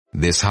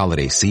This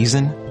holiday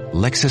season,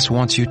 Lexus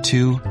wants you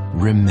to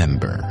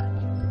remember.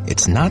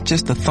 It's not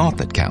just the thought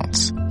that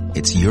counts.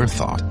 It's your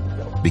thought.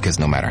 Because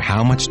no matter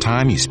how much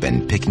time you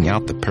spend picking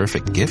out the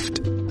perfect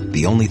gift,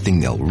 the only thing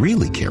they'll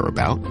really care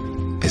about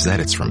is that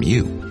it's from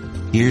you.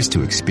 Here's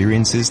to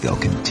experiences they'll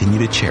continue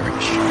to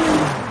cherish.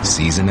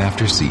 Season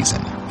after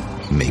season.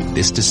 Make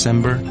this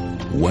December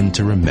one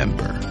to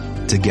remember.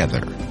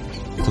 Together.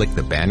 Click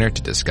the banner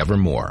to discover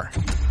more.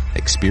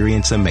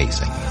 Experience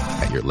amazing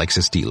at your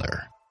Lexus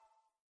dealer.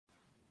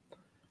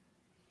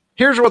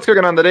 Here's what's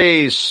cooking on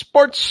today's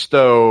Sports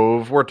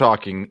Stove. We're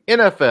talking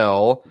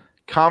NFL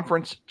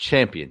Conference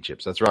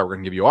Championships. That's right. We're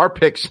going to give you our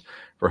picks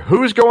for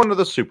who's going to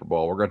the Super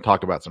Bowl. We're going to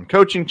talk about some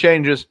coaching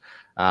changes,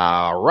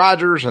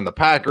 Rodgers and the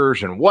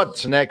Packers, and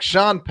what's next,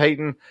 Sean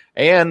Payton,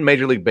 and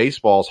Major League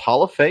Baseball's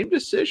Hall of Fame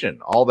decision.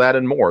 All that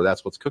and more.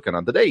 That's what's cooking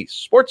on today's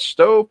Sports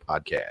Stove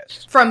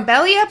podcast. From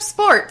Belly Up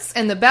Sports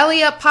and the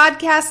Belly Up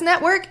Podcast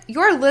Network,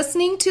 you're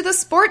listening to the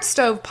Sports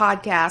Stove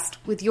podcast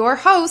with your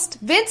host,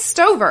 Vince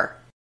Stover.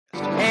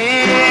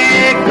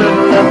 Hey, good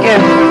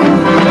looking,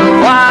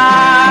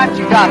 what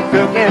you got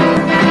cooking?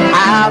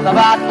 How's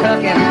about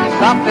cooking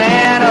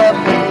something up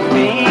with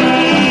me?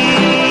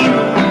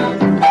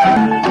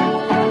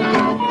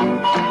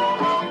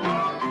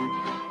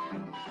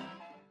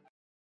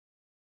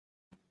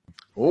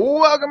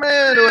 Welcome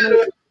into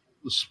another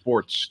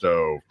Sports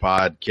Stove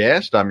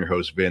podcast. I'm your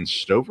host, Vince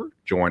Stover,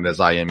 joined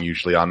as I am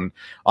usually on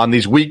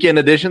these weekend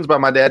editions by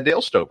my dad,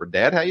 Dale Stover.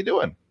 Dad, how you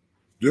doing?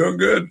 Doing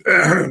good.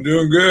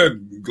 Doing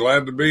good.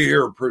 Glad to be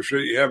here.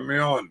 Appreciate you having me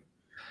on.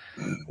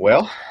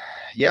 Well,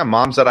 yeah,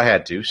 Mom said I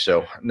had to,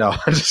 so no,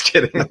 I'm just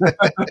kidding.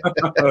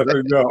 There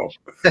you go.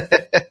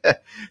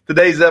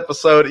 Today's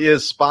episode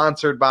is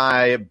sponsored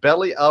by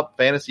Belly Up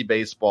Fantasy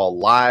Baseball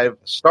Live,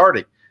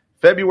 starting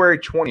February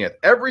 20th,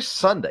 every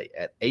Sunday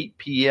at 8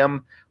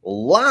 p.m.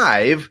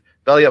 live.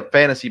 Belly Up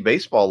Fantasy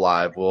Baseball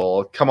Live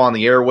will come on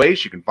the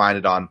airways. You can find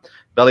it on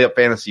Belly Up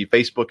Fantasy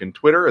Facebook and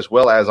Twitter, as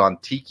well as on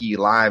Tiki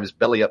Live's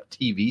Belly Up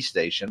TV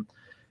station.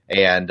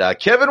 And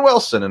Kevin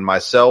Wilson and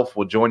myself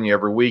will join you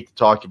every week to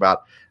talk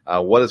about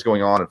what is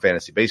going on in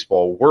fantasy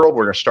baseball world.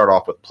 We're going to start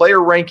off with player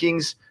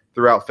rankings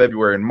throughout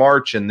February and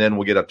March, and then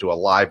we'll get up to a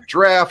live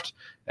draft,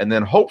 and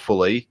then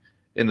hopefully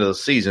into the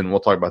season. We'll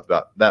talk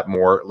about that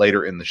more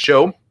later in the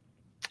show.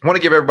 I want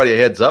to give everybody a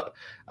heads up.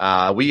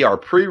 We are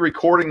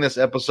pre-recording this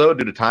episode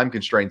due to time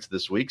constraints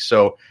this week,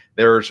 so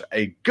there's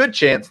a good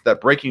chance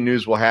that breaking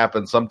news will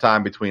happen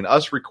sometime between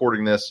us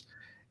recording this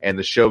and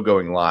the show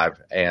going live,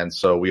 and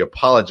so we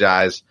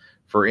apologize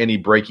for any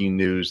breaking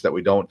news that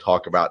we don't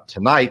talk about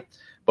tonight,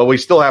 but we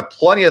still have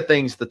plenty of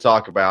things to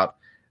talk about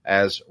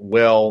as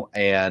well.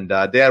 And,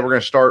 Dad, we're going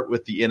to start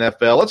with the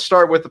NFL. Let's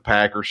start with the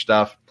Packers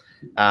stuff.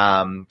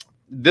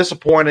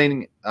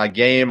 Disappointing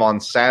game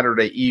on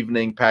Saturday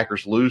evening.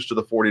 Packers lose to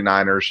the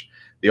 49ers.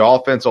 The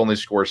offense only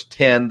scores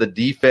 10. The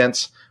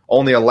defense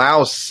only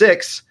allows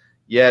 6,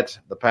 yet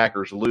the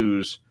Packers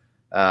lose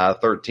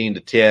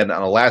 13-10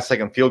 on a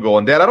last-second field goal.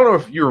 And, Dad, I don't know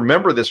if you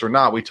remember this or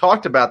not. We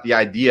talked about the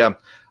idea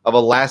of a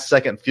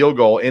last-second field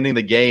goal ending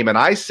the game, and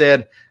I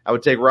said I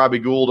would take Robbie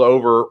Gould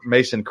over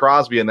Mason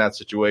Crosby in that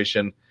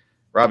situation.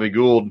 Robbie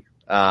Gould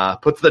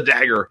puts the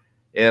dagger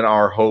in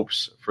our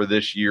hopes for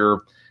this year.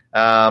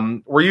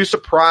 Were you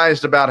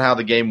surprised about how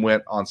the game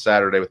went on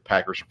Saturday with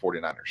Packers and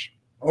 49ers?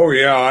 Oh,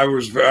 yeah, I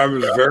was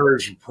very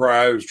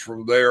surprised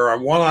from there. I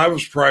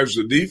was surprised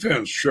the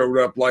defense showed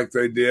up like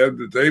they did,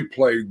 that they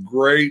played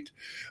great.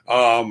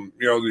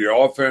 The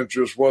offense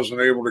just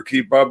wasn't able to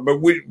keep up. But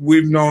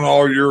we've known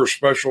all year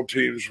special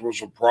teams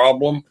was a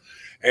problem.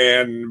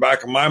 And in the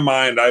back of my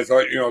mind, I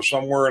thought,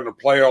 somewhere in the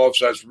playoffs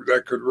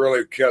that could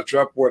really catch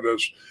up with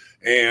us.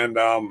 And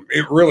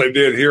it really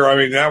did here. I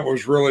mean, that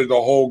was really the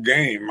whole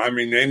game. I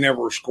mean, they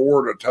never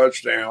scored a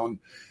touchdown.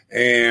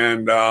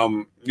 And,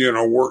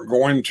 weren't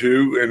going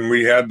to, and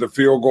we had the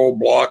field goal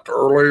blocked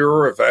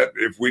earlier.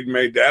 If we'd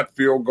made that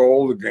field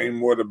goal, the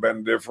game would have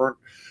been different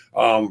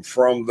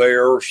from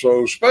there.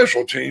 So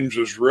special teams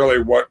is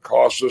really what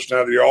cost us.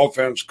 Now the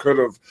offense could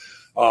have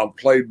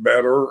played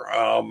better,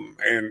 and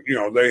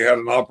they had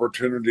an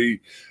opportunity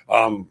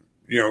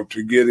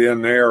to get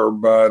in there.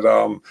 But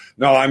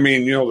no, I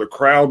mean, the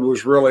crowd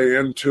was really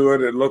into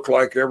it. It looked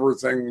like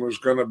everything was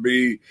going to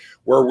be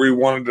where we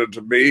wanted it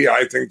to be.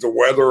 I think the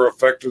weather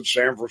affected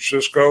San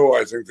Francisco.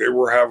 I think they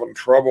were having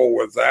trouble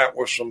with that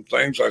with some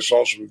things. I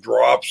saw some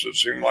drops. It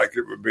seemed like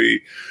it would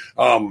be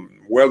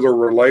weather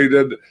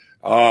related.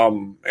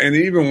 And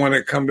even when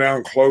it come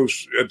down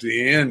close at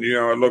the end,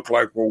 it looked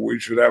like, well, we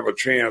should have a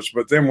chance.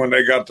 But then when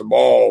they got the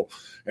ball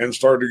and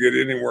started to get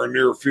anywhere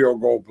near field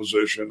goal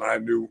position, I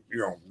knew,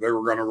 they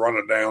were going to run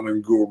it down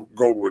and Gould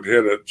would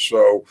hit it.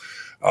 So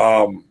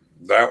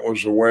that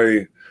was the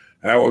way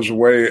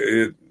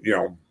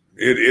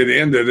it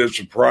ended. It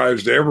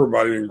surprised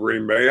everybody in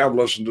Green Bay. I've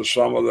listened to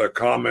some of the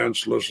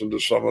comments, listened to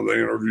some of the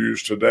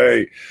interviews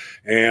today,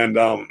 and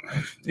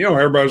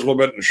everybody's a little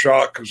bit in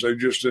shock because they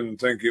just didn't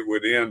think it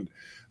would end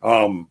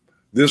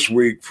this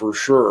week for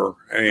sure.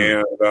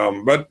 And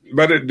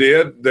but it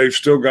did. They've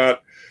still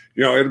got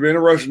it'd be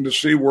interesting to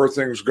see where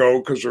things go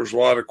because there's a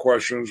lot of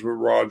questions with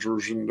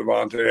Rodgers and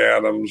Devontae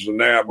Adams and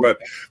that. But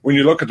when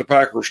you look at the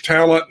Packers'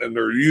 talent and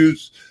their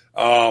youth,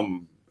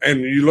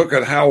 and you look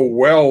at how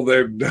well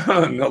they've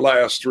done the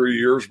last 3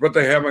 years, but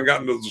they haven't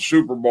gotten to the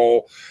Super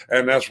Bowl,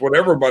 and that's what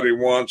everybody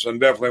wants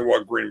and definitely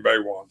what Green Bay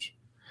wants.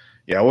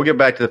 Yeah, we'll get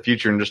back to the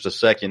future in just a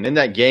second. In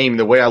that game,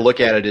 the way I look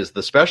at it is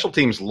the special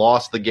teams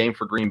lost the game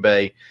for Green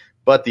Bay,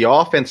 but the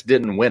offense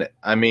didn't win it.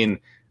 I mean,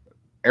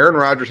 Aaron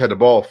Rodgers had the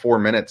ball 4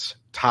 minutes,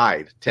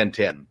 tied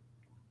 10-10,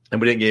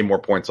 and we didn't get any more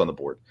points on the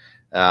board.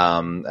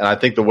 And I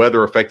think the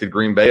weather affected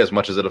Green Bay as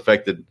much as it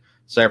affected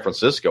San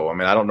Francisco. I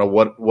mean, I don't know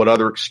what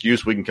other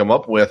excuse we can come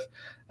up with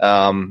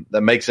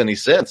that makes any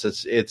sense.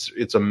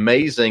 It's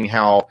amazing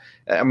how,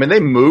 I mean,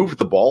 they moved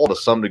the ball to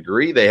some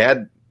degree. They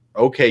had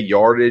okay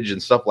yardage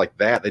and stuff like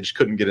that. They just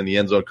couldn't get in the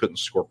end zone, couldn't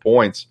score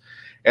points.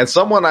 And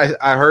someone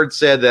I heard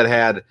said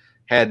that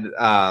had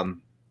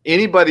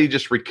anybody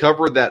just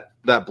recovered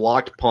that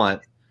blocked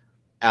punt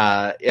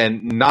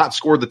and not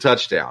scored the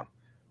touchdown,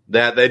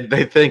 that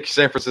they think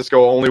San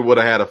Francisco only would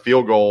have had a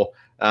field goal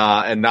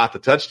and not the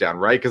touchdown,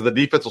 right? Because the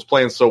defense was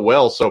playing so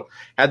well. So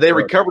had they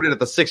recovered it at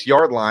the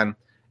 6-yard line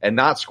and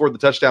not scored the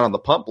touchdown on the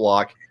punt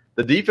block,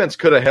 the defense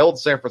could have held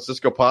San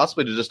Francisco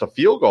possibly to just a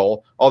field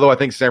goal, although I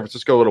think San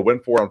Francisco would have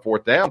went for it on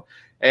 4th down.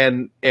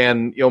 And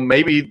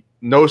maybe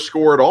no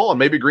score at all, and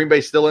maybe Green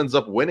Bay still ends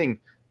up winning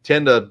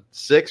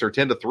 10-6 or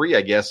 10-3,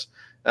 I guess.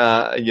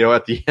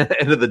 At the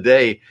end of the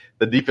day,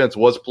 the defense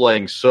was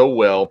playing so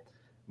well,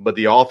 but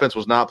the offense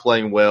was not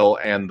playing well,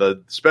 and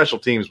the special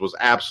teams was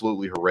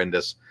absolutely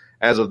horrendous.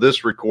 As of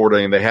this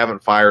recording, they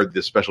haven't fired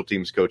the special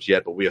teams coach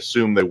yet, but we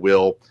assume they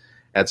will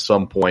at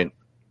some point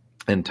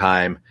in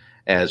time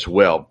as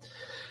well.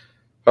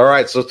 All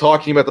right, so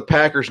talking about the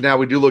Packers now,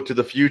 we do look to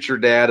the future,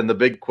 Dad, and the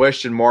big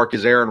question mark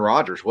is Aaron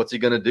Rodgers. What's he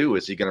going to do?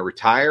 Is he going to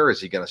retire?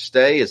 Is he going to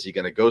stay? Is he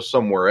going to go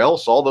somewhere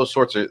else? All those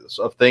sorts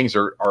of things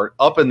are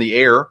up in the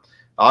air.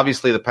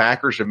 Obviously, the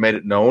Packers have made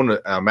it known.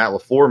 Matt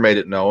LaFleur made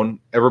it known.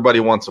 Everybody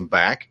wants him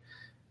back.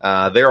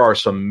 There are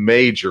some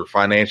major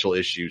financial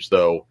issues,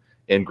 though,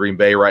 in Green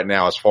Bay right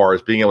now as far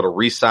as being able to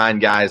re-sign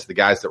guys, the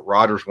guys that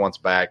Rodgers wants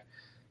back.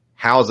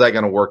 How is that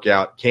going to work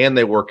out? Can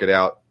they work it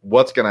out?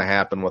 What's going to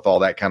happen with all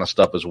that kind of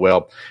stuff as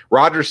well?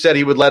 Rodgers said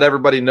he would let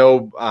everybody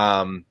know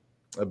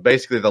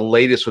basically the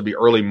latest would be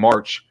early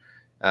March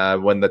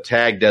when the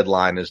tag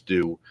deadline is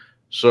due.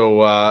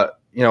 So, I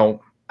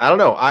don't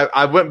know.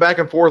 I went back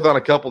and forth on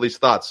a couple of these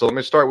thoughts. So let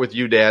me start with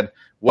you, Dad.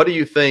 What do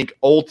you think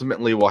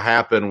ultimately will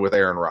happen with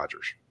Aaron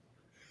Rodgers?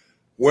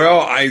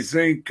 Well, I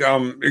think,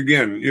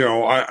 again,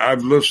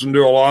 I've listened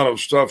to a lot of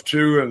stuff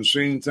too and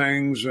seen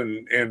things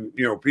and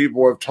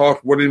people have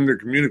talked with him. The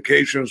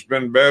communication's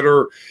been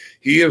better.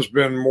 He has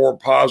been more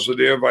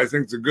positive. I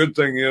think the good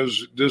thing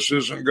is this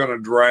isn't going to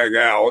drag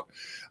out.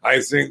 I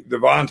think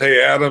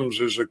Devontae Adams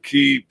is a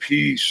key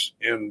piece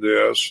in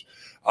this.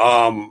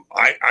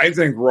 I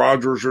think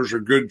Rodgers, there's a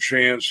good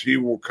chance he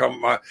will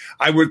come.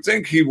 I would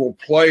think he will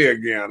play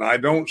again. I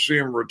don't see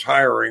him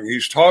retiring.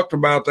 He's talked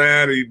about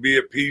that. He'd be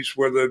at peace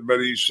with it,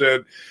 but he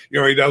said,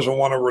 he doesn't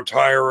want to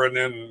retire and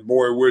then,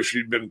 boy, wish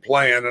he'd been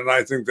playing. And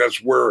I think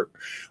that's where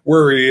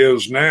he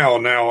is now.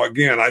 Now,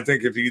 again, I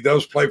think if he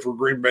does play for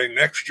Green Bay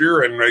next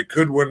year and they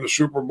could win the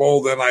Super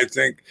Bowl, then I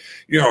think,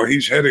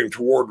 he's heading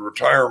toward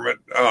retirement,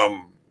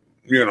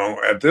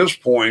 at this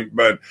point,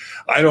 but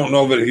I don't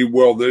know that he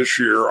will this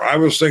year. I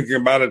was thinking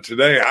about it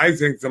today. I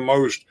think the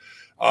most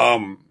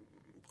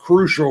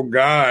crucial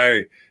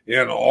guy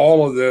in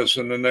all of this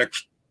in the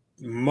next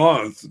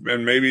month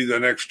and maybe the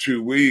next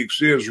 2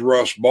 weeks is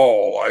Russ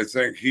Ball. I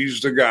think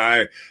he's the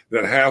guy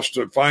that has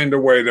to find a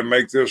way to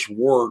make this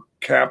work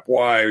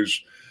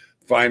cap-wise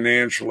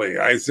financially.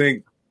 I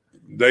think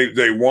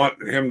they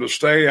want him to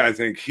stay. I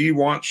think he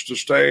wants to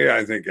stay.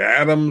 I think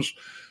Adams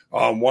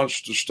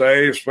wants to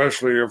stay,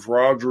 especially if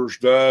Rodgers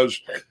does.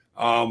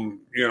 I've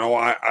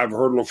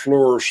heard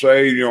LaFleur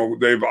say,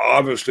 they've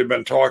obviously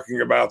been talking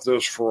about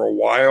this for a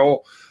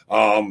while.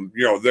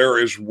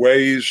 There is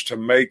ways to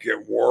make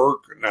it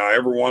work. Now,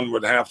 everyone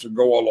would have to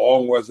go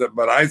along with it,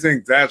 but I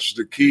think that's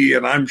the key,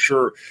 and I'm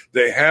sure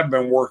they have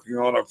been working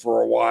on it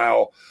for a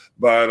while.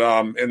 But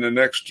in the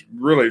next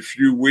really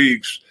few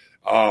weeks,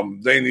 they're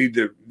going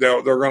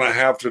to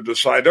have to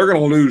decide. They're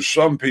going to lose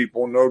some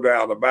people, no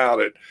doubt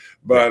about it.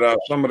 But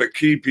some of the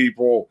key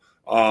people,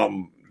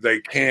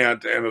 they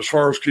can't. And as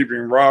far as keeping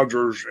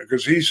Rodgers,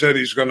 because he said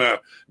he's going to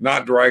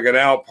not drag it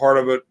out, part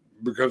of it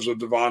because of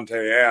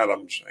Devontae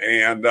Adams.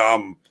 And,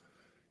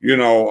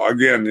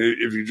 again,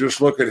 if you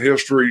just look at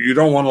history, you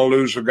don't want to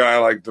lose a guy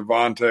like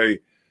Devontae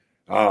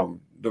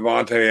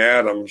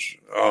Adams.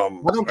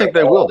 I don't think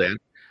they will, Dan.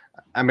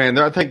 I mean,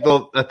 I think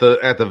they'll at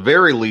the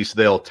very least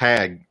they'll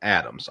tag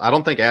Adams. I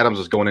don't think Adams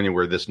is going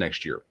anywhere this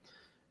next year.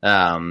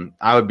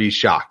 I would be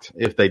shocked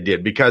if they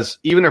did, because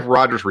even if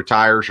Rodgers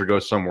retires or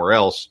goes somewhere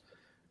else,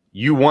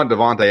 you want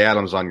Devontae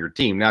Adams on your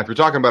team. Now, if you're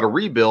talking about a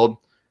rebuild,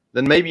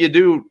 then maybe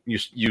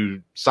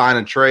you sign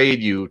and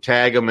trade, you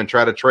tag them and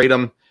try to trade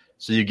them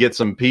so you get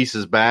some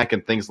pieces back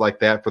and things like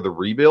that for the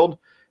rebuild.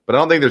 But I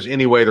don't think there's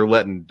any way they're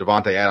letting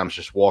Davante Adams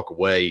just walk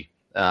away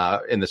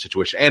in the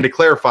situation. And to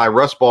clarify,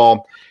 Russ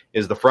Ball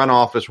is the front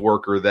office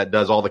worker that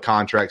does all the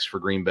contracts for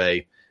Green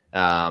Bay.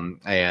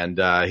 And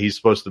he's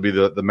supposed to be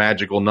the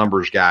magical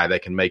numbers guy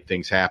that can make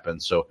things happen.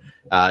 So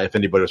if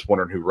anybody was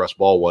wondering who Russ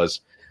Ball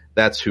was,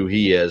 that's who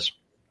he is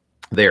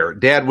there.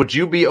 Dad, would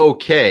you be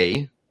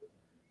okay?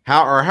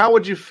 How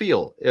would you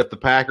feel if the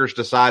Packers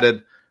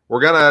decided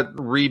we're going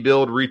to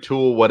rebuild,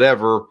 retool,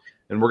 whatever,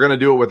 and we're going to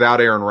do it without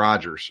Aaron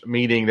Rodgers,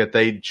 meaning that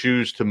they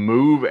choose to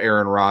move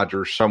Aaron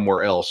Rodgers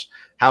somewhere else?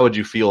 How would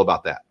you feel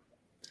about that?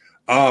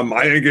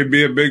 I think it'd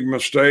be a big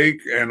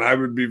mistake, and I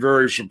would be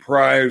very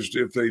surprised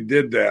if they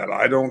did that.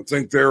 I don't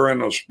think they're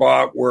in a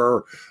spot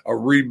where a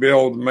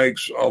rebuild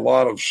makes a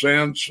lot of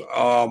sense.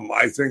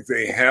 I think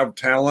they have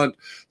talent.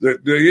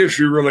 The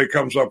issue really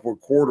comes up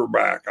with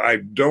quarterback. I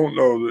don't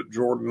know that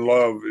Jordan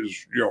Love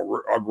is,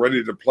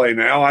 ready to play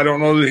now. I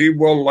don't know that he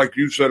will, like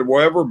you said,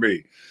 will ever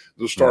be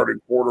the starting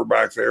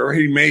quarterback there.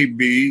 He may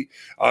be.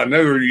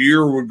 Another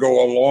year would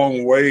go a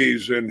long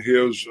ways in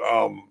his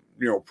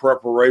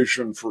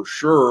preparation for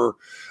sure.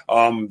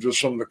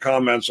 Just some of the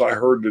comments I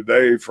heard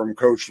today from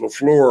Coach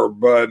LaFleur,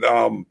 but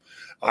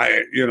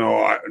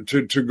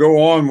to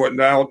go on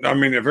without,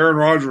 if Aaron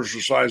Rodgers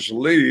decides to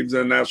leave,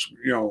 then that's,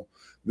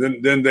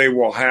 then they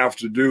will have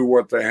to do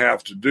what they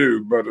have to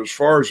do. But as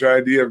far as the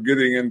idea of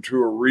getting into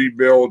a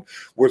rebuild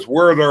with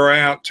where they're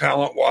at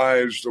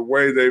talent-wise, the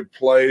way they've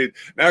played.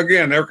 Now,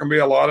 again, there can be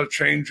a lot of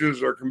changes.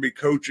 There can be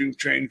coaching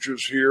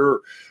changes here,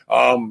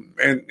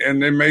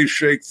 and they may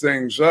shake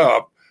things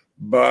up.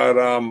 But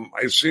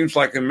it seems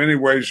like in many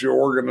ways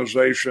your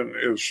organization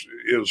is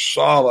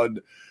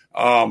solid.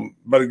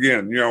 But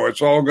again,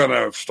 it's all going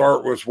to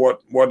start with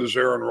what does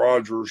Aaron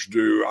Rodgers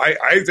do?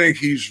 I think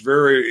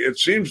it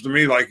seems to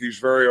me like he's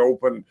very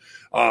open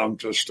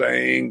to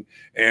staying.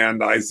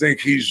 And I think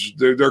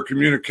their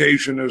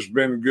communication has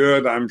been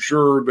good. I'm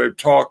sure they've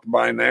talked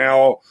by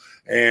now.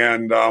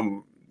 And,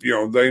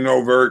 they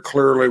know very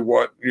clearly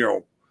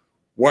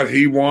what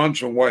he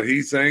wants and what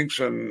he thinks,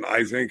 and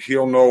I think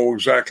he'll know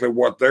exactly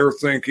what they're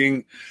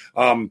thinking.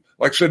 Like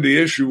I said, the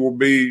issue will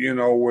be,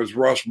 with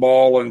Russ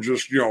Ball and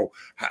just,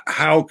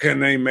 how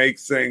can they make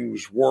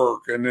things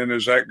work? And then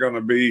is that going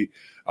to be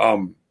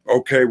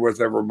okay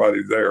with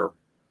everybody there?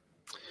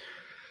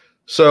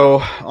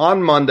 So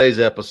on Monday's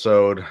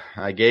episode,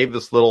 I gave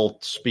this little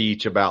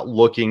speech about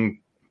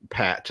looking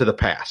to the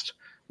past.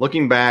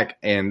 Looking back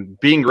and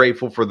being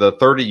grateful for the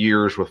 30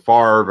 years with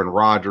Favre and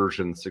Rodgers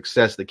and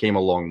success that came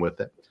along with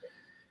it.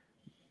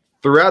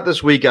 Throughout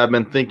this week, I've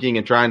been thinking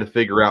and trying to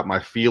figure out my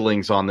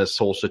feelings on this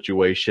whole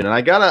situation. And I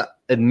got to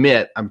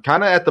admit, I'm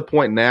kind of at the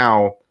point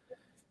now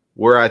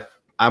where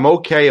I'm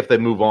okay if they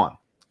move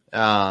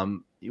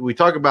on. We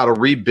talk about a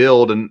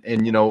rebuild, and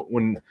when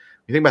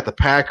you think about the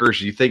Packers,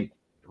 you think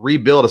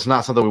rebuild is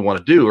not something we want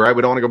to do, right?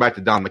 We don't want to go back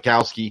to Don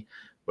Mikowski.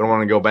 We don't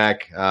want to go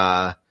back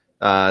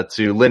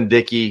to Lynn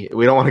Dickey.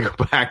 We don't want to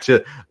go back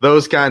to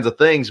those kinds of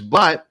things.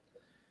 But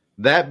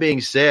that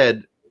being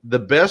said, the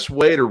best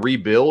way to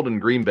rebuild in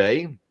Green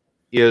Bay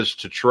is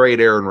to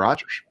trade Aaron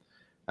Rodgers.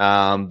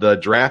 The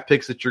draft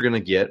picks that you're going to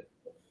get,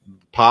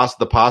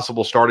 the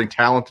possible starting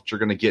talent that you're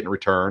going to get in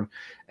return,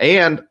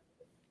 and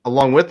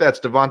along with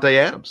that's Davante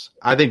Adams.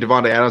 I think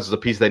Davante Adams is a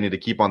piece they need to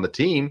keep on the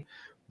team.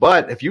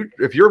 But if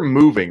you're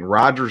moving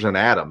Rodgers and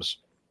Adams,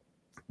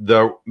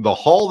 the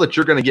haul that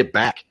you're going to get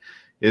back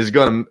is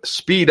going to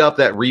speed up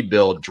that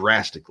rebuild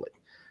drastically.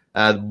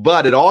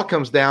 But it all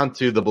comes down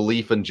to the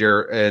belief in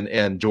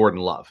Jordan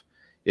Love.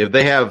 If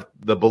they have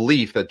the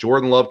belief that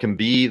Jordan Love can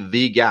be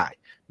the guy,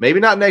 maybe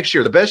not next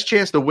year. The best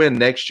chance to win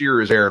next year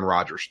is Aaron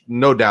Rodgers.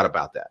 No doubt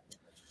about that.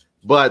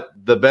 But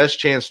the best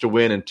chance to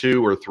win in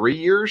 2 or 3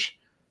 years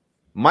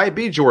might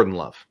be Jordan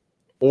Love,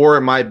 or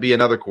it might be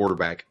another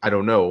quarterback. I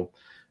don't know.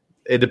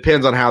 It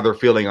depends on how they're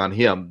feeling on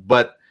him.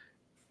 But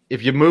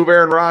if you move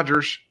Aaron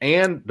Rodgers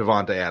and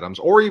Davante Adams,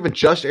 or even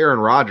just Aaron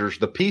Rodgers,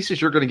 the pieces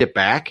you're going to get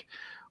back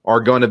are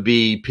going to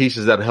be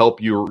pieces that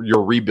help your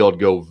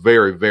rebuild go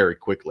very, very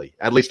quickly.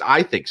 At least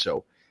I think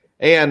so.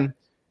 And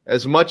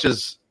as much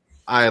as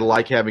I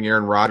like having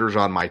Aaron Rodgers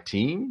on my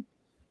team,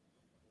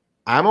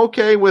 I'm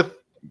okay with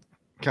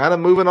kind of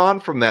moving on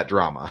from that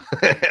drama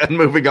and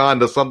moving on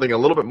to something a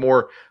little bit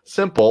more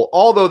simple,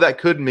 although that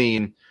could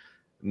mean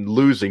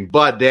losing.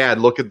 But, Dad,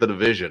 look at the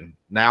division.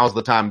 Now's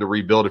the time to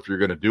rebuild if you're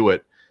going to do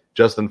it.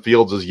 Justin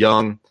Fields is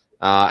young,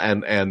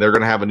 and they're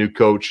going to have a new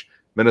coach.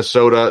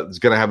 Minnesota is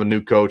going to have a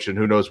new coach, and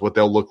who knows what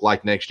they'll look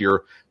like next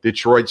year.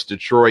 Detroit's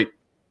Detroit.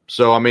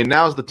 So,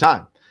 now's the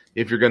time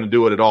if you're going to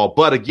do it at all.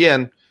 But,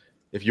 again,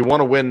 if you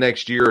want to win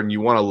next year and you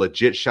want a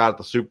legit shot at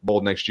the Super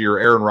Bowl next year,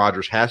 Aaron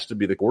Rodgers has to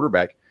be the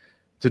quarterback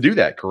to do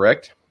that,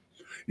 correct?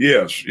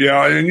 Yes.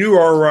 Yeah, and you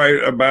are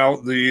right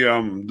about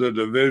the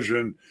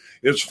division.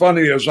 It's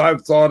funny, as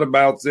I've thought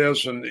about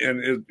this, and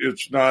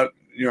it's not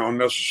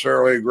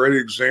necessarily a great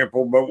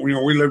example, but we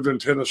lived in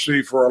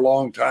Tennessee for a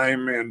long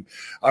time, and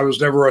I was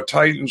never a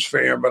Titans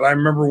fan. But I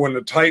remember when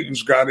the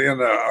Titans got in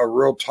a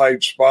real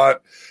tight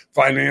spot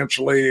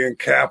financially and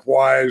cap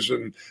wise,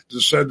 and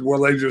just said,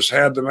 well, they just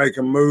had to make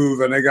a move,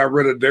 and they got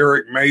rid of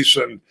Derek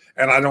Mason,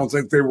 and I don't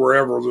think they were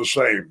ever the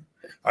same.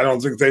 I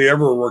don't think they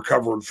ever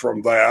recovered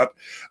from that.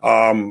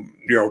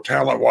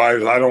 Talent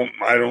wise, I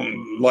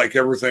don't like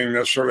everything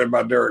necessarily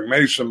about Derek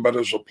Mason, but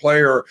as a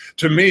player,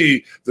 to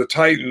me, the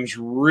Titans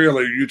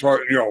really,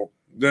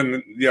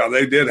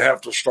 they did have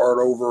to start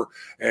over,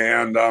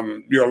 and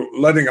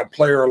letting a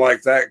player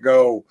like that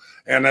go,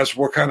 and that's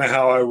what kind of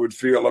how I would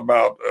feel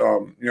about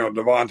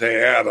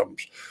Davante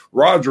Adams.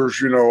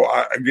 Rodgers,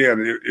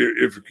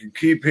 if you can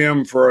keep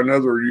him for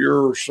another year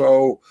or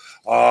so,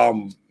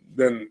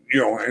 then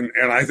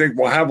and I think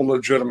we'll have a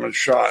legitimate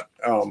shot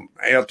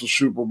at the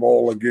Super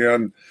Bowl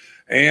again.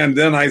 And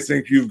then I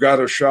think you've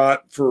got a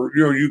shot for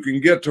you can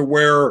get to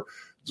where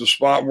the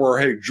spot where,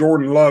 hey,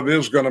 Jordan Love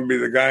is going to be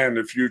the guy in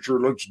the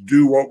future. Let's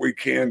do what we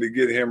can to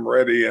get him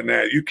ready. And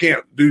that you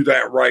can't do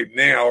that right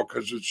now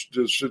because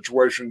the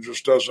situation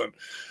just doesn't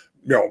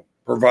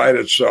provide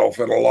itself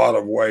in a lot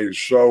of ways.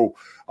 So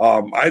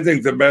I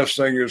think the best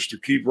thing is to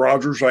keep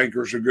Rodgers. I think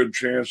there's a good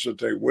chance that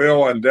they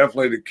will, and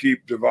definitely to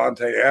keep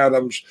Davante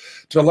Adams.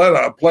 To let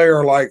a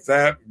player like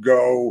that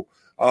go,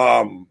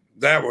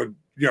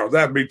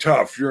 that'd be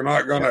tough. You're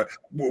not going to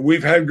 –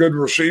 we've had good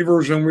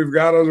receivers, and we've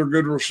got other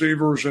good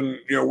receivers, and,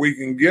 we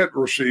can get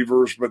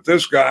receivers. But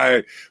this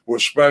guy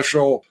was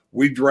special.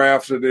 We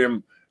drafted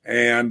him,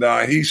 and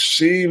he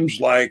seems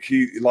like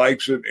he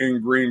likes it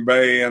in Green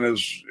Bay and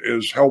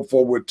is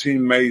helpful with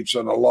teammates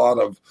and a lot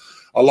of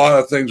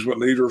things with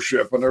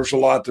leadership, and there's a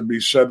lot to be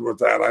said with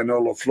that. I know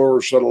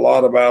LaFleur said a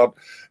lot about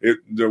it,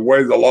 the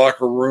way the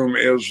locker room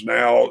is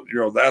now.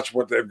 That's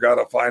what they've got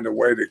to find a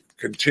way to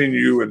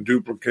continue and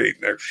duplicate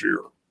next year.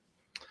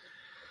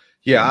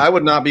 Yeah, I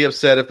would not be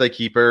upset if they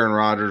keep Aaron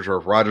Rodgers or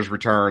if Rodgers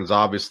returns.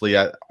 Obviously,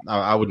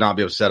 I would not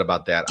be upset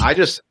about that.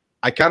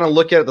 I kind of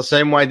look at it the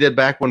same way I did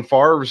back when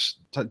Favre's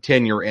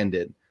tenure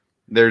ended.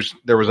 There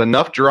was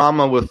enough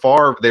drama with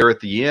Favre there at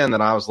the end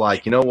that I was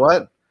like, you know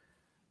what?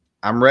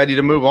 I'm ready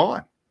to move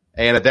on.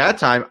 And at that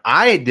time,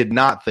 I did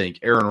not think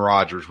Aaron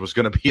Rodgers was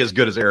going to be as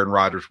good as Aaron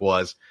Rodgers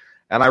was.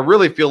 And I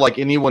really feel like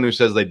anyone who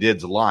says they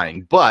did's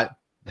lying. But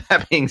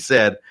that being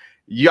said,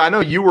 I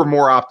know you were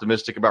more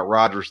optimistic about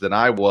Rodgers than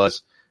I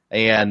was.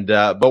 And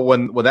but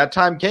when that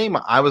time came,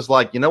 I was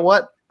like, you know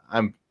what?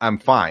 I'm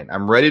fine.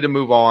 I'm ready to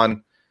move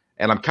on.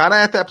 And I'm kind of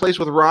at that place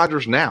with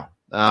Rodgers now,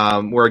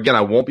 where, again,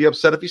 I won't be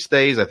upset if he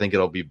stays. I think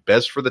it'll be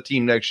best for the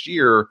team next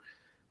year.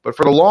 But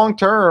for the long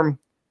term,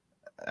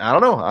 I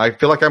don't know. I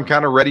feel like I'm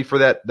kind of ready for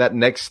that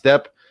next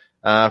step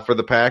for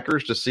the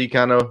Packers to see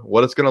kind of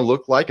what it's going to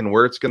look like and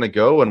where it's going to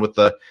go. And with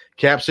the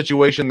cap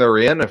situation they're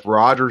in, if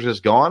Rodgers is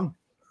gone,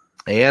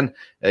 and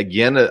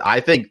again,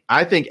 I think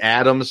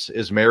Adams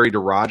is married to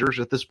Rodgers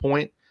at this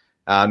point.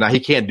 Now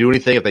he can't do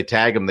anything if they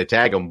tag him. They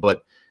tag him,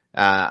 but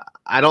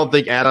I don't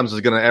think Adams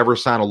is going to ever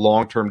sign a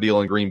long-term deal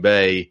in Green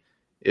Bay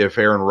if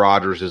Aaron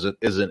Rodgers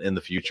isn't in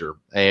the future.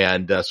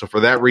 And so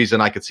for that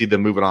reason, I could see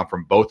them moving on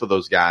from both of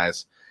those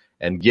guys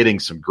and getting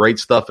some great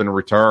stuff in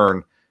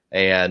return,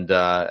 and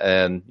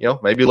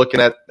maybe looking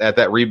at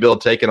that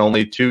rebuild taking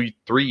only 2-3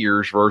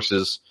 years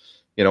versus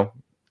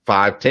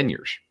 5-10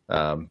 years.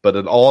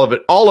 But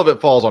all of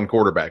it falls on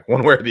quarterback,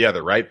 one way or the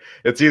other, right?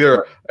 It's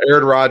either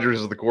Aaron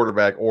Rodgers is the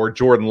quarterback or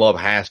Jordan Love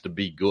has to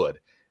be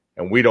good,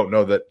 and we don't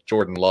know that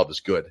Jordan Love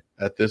is good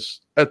at this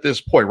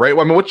point, right?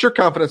 I mean, what's your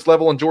confidence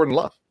level in Jordan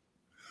Love?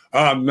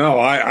 No,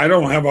 I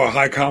don't have a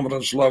high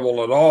confidence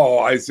level at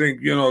all. I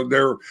think,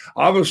 they're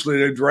obviously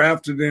they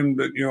drafted him,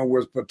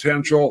 with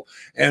potential,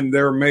 and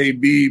there may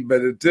be,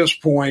 but at this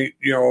point,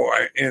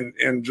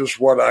 and just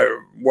what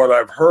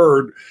I've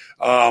heard,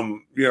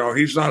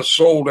 he's not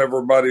sold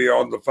everybody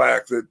on the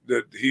fact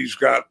that he's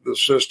got the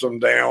system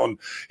down.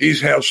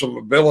 He's had some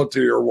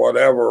ability or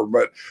whatever.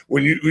 But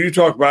when you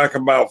talk back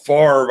about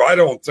Favre, I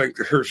don't think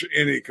there's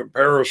any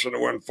comparison.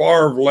 When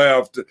Favre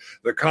left,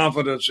 the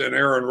confidence in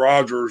Aaron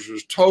Rodgers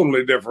is totally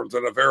different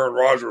than if Aaron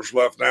Rodgers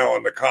left now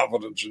and the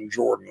confidence in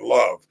Jordan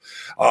Love.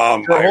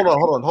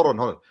 Hold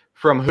on.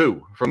 From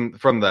who?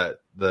 From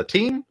the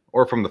team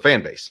or from the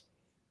fan base?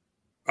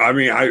 I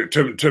mean,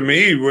 to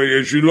me,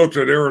 as you looked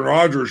at Aaron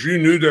Rodgers, you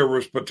knew there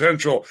was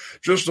potential.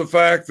 Just the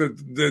fact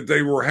that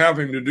they were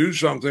having to do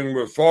something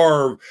with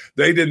Favre,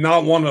 they did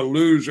not want to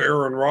lose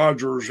Aaron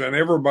Rodgers. And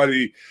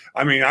everybody,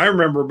 I mean, I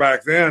remember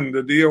back then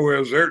the deal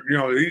is,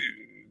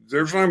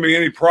 there's not going to be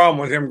any problem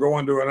with him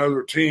going to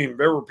another team.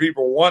 There were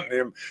people wanting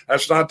him.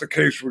 That's not the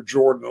case with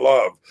Jordan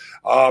Love.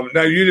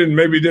 Now, you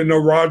maybe didn't know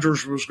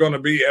Rodgers was going to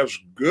be as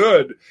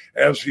good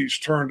as he's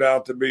turned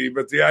out to be,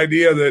 but the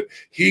idea that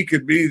he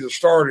could be the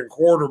starting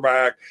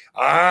quarterback,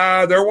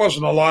 there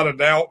wasn't a lot of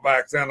doubt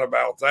back then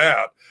about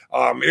that.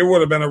 It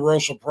would have been a real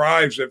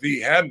surprise if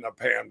he hadn't have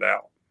panned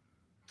out.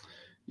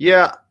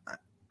 Yeah,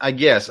 I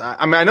guess.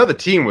 I mean, I know the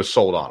team was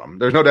sold on him.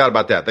 There's no doubt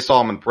about that. They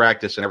saw him in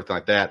practice and everything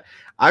like that.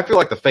 I feel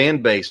like the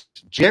fan base,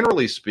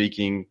 generally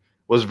speaking,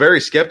 was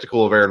very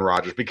skeptical of Aaron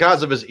Rodgers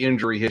because of his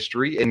injury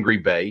history in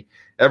Green Bay.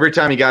 Every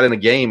time he got in a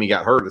game, he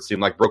got hurt. It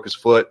seemed like broke his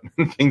foot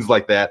and things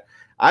like that.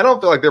 I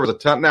don't feel like there was a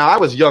ton. Now, I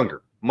was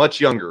younger,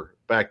 much younger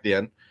back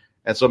then,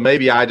 and so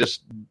maybe I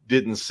just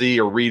didn't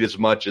see or read as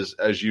much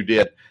as you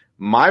did.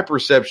 My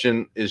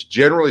perception is,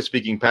 generally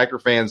speaking, Packer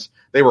fans,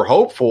 they were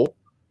hopeful,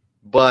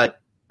 but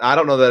I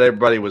don't know that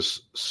everybody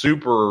was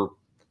super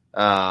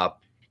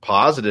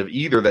positive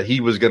either that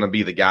he was going to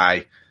be the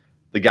guy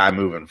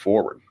moving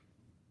forward.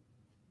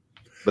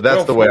 But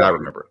that's the way I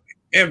remember it.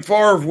 And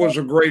Favre was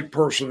a great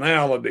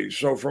personality.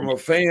 So from a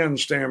fan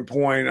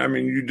standpoint, I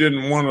mean, you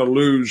didn't want to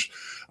lose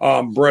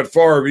Brett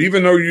Favre,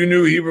 even though you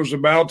knew he was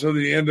about to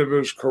the end of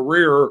his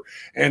career.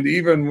 And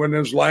even when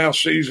his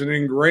last season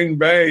in Green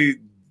Bay,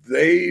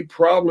 they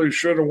probably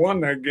should have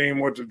won that game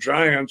with the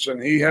Giants,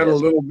 and he had a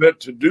little bit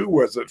to do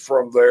with it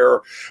from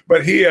there.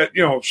 But he had,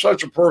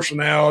 such a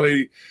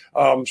personality,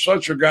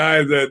 such a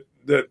guy that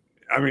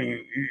I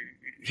mean,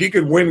 he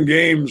could win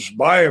games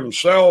by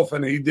himself,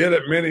 and he did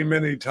it many,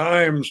 many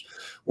times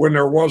when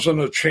there wasn't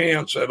a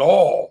chance at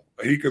all.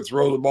 He could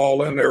throw the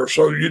ball in there.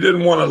 So you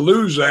didn't want to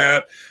lose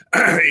that,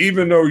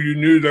 even though you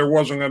knew there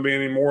wasn't going to be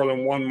any more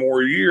than one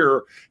more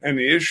year. And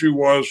the issue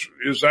was,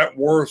 is that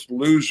worth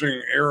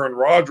losing Aaron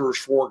Rodgers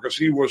for? Because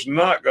he was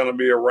not going to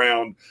be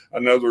around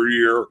another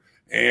year.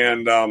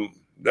 And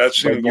that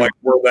seemed like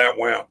where that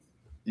went.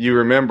 You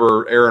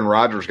remember Aaron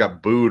Rodgers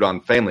got booed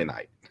on Family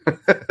Night.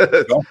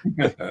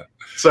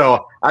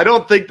 So I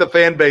don't think the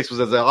fan base was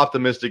as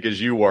optimistic as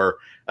you were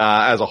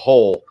as a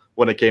whole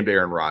when it came to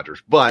Aaron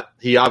Rodgers, but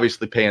he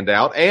obviously panned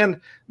out.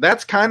 And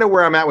that's kind of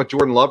where I'm at with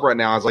Jordan Love right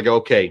now. I was like,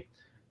 okay,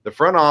 the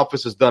front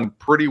office has done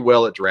pretty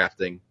well at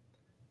drafting.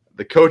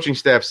 The coaching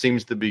staff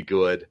seems to be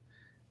good.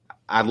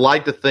 I'd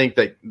like to think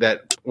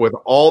that with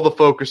all the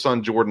focus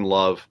on Jordan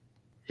Love,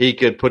 he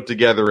could put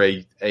together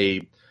an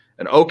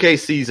okay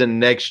season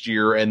next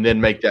year and then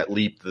make that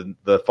leap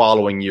the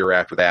following year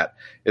after that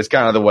is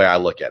kind of the way I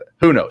look at it.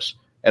 Who knows?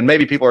 And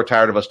maybe people are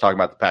tired of us talking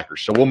about the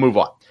Packers, so we'll move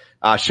on.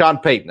 Sean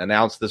Payton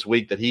announced this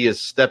week that he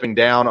is stepping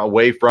down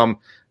away from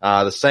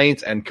the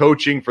Saints and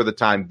coaching for the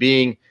time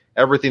being.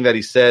 Everything that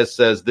he says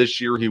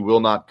this year he will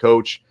not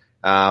coach.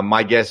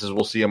 My guess is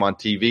we'll see him on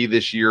TV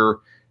this year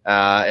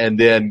and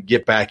then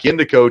get back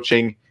into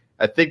coaching.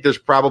 I think there's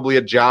probably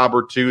a job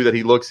or two that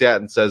he looks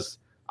at and says,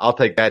 I'll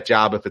take that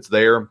job if it's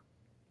there.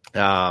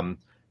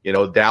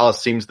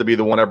 Dallas seems to be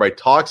the one everybody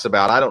talks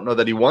about. I don't know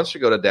that he wants to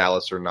go to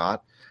Dallas or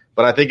not,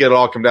 but I think it'll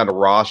all come down to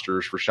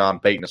rosters for Sean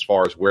Payton as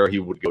far as where he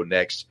would go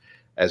next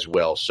as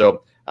well.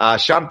 So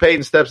Sean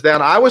Payton steps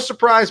down. I was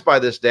surprised by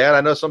this, Dad.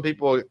 I know some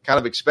people kind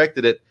of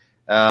expected it.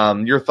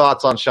 Your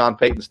thoughts on Sean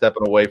Payton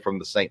stepping away from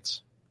the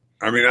Saints?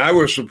 I mean, I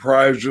was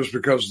surprised just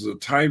because of the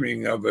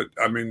timing of it.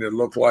 I mean, it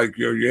looked like,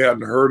 you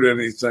hadn't heard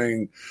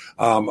anything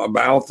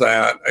about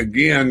that.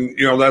 Again,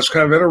 that's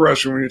kind of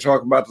interesting when you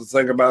talk about the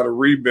thing about a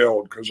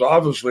rebuild, because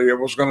obviously it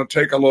was going to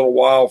take a little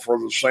while for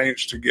the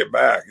Saints to get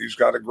back. He's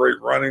got a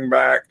great running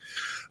back,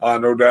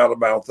 no doubt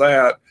about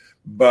that.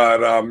 But,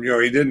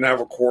 he didn't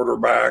have a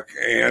quarterback,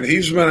 and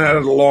he's been at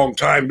it a long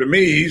time. To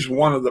me, he's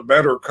one of the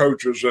better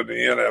coaches in the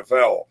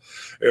NFL.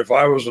 If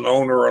I was an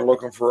owner and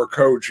looking for a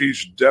coach,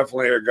 he's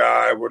definitely a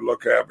guy I would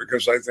look at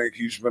because I think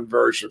he's been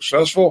very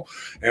successful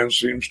and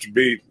seems to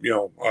be,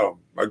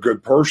 a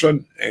good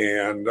person.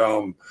 And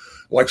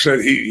like I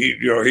said, he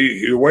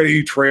the way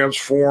he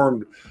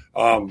transformed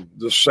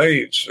the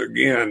Saints,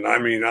 again, I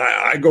mean,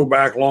 I go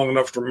back long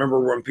enough to remember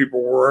when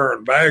people were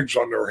wearing bags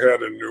on their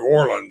head in New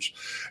Orleans,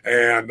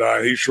 and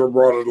he sure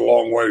brought it a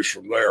long ways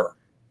from there.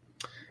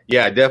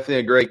 Yeah, definitely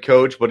a great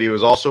coach, but he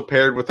was also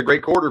paired with a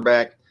great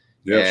quarterback.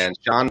 Yes. And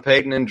Sean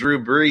Payton and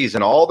Drew Brees,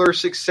 and all their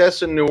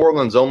success in New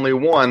Orleans, only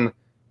won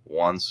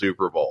one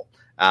Super Bowl,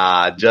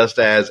 just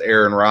as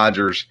Aaron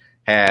Rodgers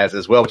has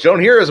as well. But you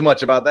don't hear as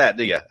much about that,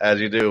 do you, as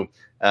you do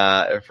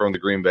from the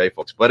Green Bay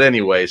folks. But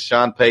anyways,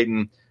 Sean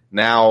Payton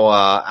now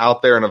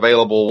out there and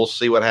available. We'll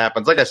see what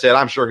happens. Like I said,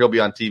 I'm sure he'll be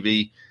on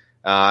TV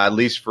at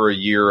least for a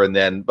year,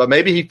 but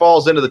maybe he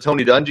falls into the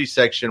Tony Dungy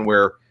section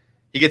where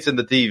he gets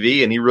into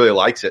TV and he really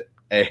likes it.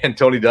 And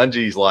Tony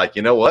Dungy's like,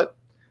 you know what?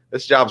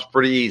 This job's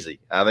pretty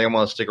easy. I think I'm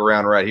going to stick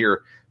around right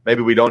here.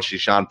 Maybe we don't see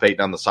Sean Payton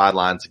on the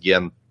sidelines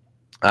again.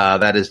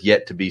 That is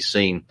yet to be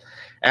seen.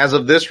 As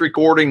of this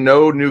recording,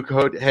 no new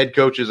head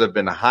coaches have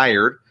been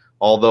hired,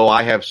 although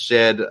I have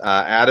said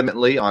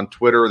adamantly on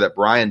Twitter that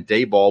Brian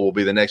Daboll will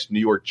be the next New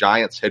York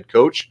Giants head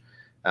coach.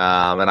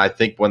 And I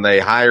think when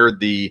they hired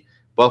the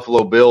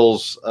Buffalo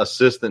Bills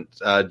assistant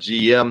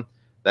GM,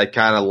 that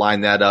kind of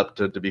lined that up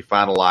to be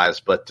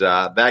finalized. But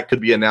that could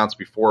be announced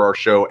before our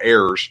show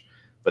airs,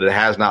 but it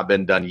has not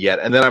been done yet.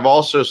 And then I've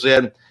also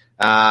said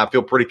I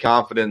feel pretty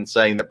confident in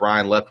saying that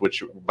Byron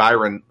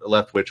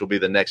Leftwich will be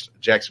the next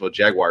Jacksonville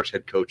Jaguars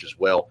head coach as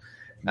well.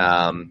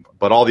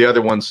 But all the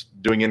other ones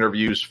doing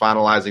interviews,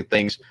 finalizing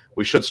things,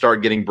 we should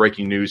start getting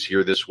breaking news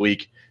here this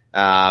week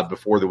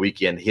before the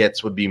weekend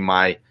hits would be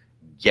my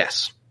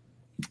guess.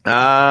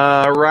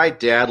 All right,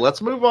 Dad,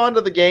 let's move on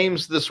to the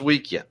games this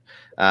weekend.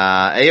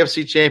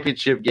 AFC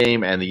Championship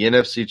game and the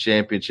NFC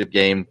Championship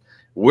game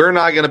we're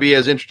not going to be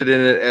as interested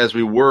in it as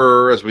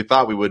we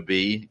thought we would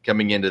be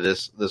coming into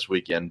this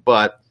weekend.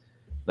 But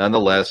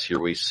nonetheless, here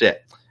we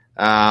sit.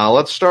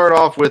 Let's start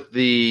off with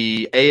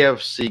the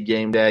AFC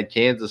game, Dad.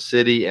 Kansas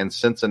City and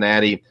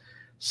Cincinnati.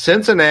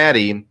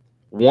 Cincinnati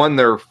won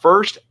their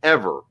first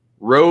ever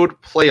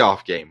road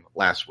playoff game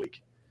last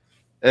week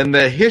in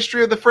the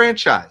history of the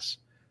franchise.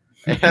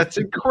 And that's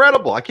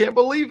incredible. I can't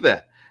believe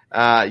that.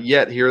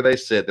 Yet here they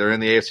sit. They're in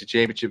the AFC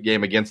Championship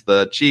game against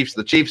the Chiefs.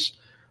 The Chiefs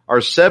are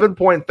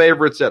 7-point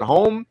favorites at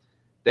home.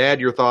 Dad,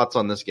 your thoughts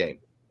on this game?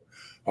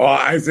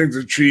 I think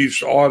the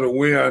Chiefs ought to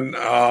win.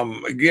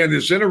 Again,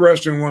 it's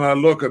interesting when I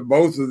look at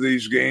both of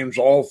these games,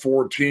 all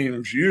four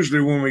teams.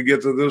 Usually when we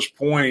get to this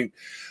point,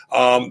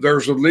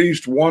 there's at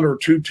least one or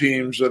two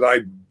teams that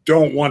I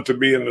don't want to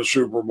be in the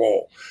Super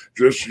Bowl.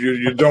 Just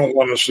you don't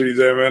want to see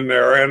them in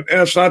there. And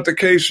it's not the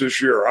case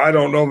this year. I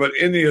don't know that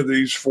any of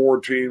these four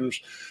teams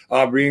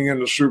being in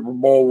the Super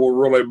Bowl will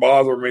really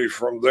bother me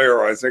from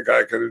there. I think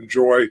I could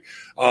enjoy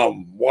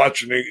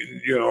watching it,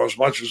 as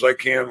much as I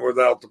can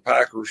without the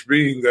Packers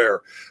being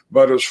there.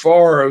 But as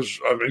far as,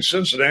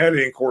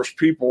 Cincinnati, of course,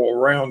 people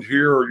around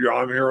here,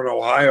 I'm here in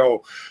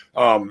Ohio,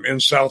 in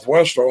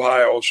Southwest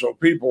Ohio, so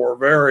people are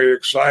very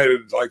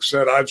excited. Like I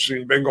said, I've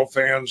seen Bengal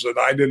fans that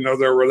I didn't know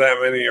there were that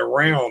many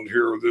around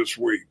here this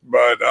week.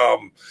 But I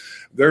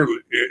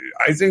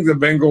think the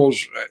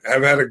Bengals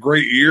have had a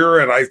great year,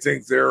 and I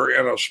think they're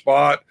in a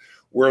spot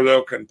where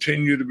they'll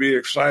continue to be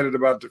excited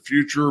about the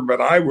future. But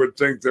I would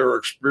think their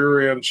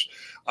experience,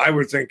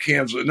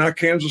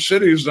 Kansas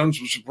City has done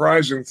some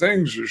surprising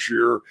things this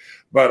year,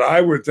 but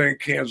I would think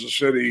Kansas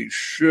City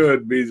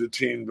should be the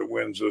team that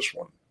wins this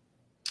one.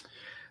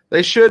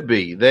 They should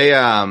be. They,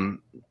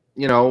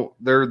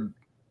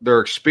 they're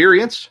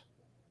experienced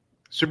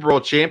Super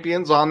Bowl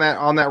champions on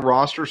that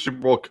roster, Super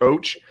Bowl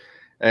coach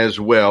as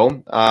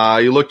well.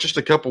 You look just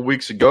a couple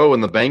weeks ago,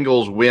 and the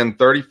Bengals win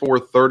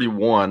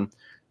 34-31,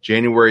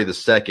 January the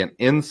 2nd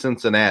in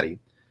Cincinnati.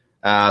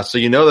 So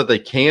you know that they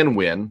can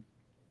win,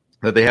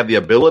 that they have the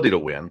ability to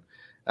win.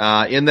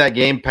 In that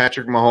game,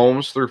 Patrick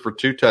Mahomes threw for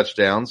 2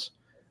 touchdowns.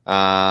 Then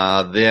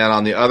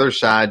on the other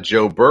side,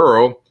 Joe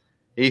Burrow,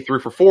 he threw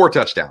for 4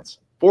 touchdowns.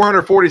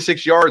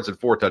 446 yards and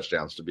 4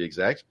 touchdowns, to be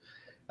exact.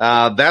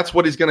 That's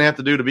what he's going to have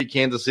to do to beat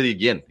Kansas City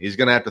again. He's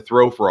going to have to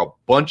throw for a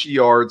bunch of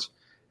yards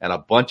and a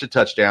bunch of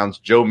touchdowns.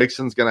 Joe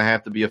Mixon's going to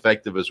have to be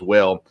effective as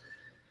well.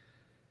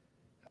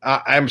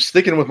 I'm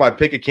sticking with my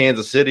pick of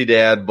Kansas City,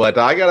 Dad, but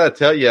I got to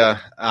tell you,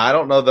 I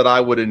don't know that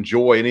I would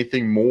enjoy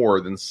anything more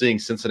than seeing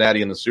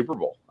Cincinnati in the Super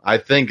Bowl. I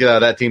think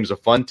that team's a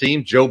fun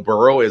team. Joe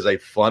Burrow is a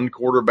fun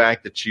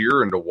quarterback to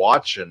cheer and to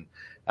watch, and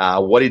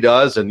what he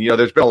does. And,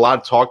 there's been a lot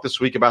of talk this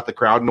week about the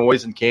crowd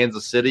noise in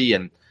Kansas City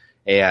and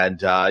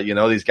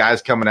these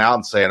guys coming out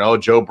and saying, oh,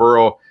 Joe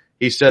Burrow,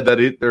 he said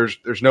that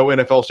there's no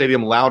NFL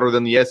stadium louder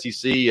than the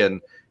SEC,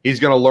 and he's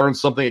going to learn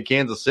something at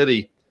Kansas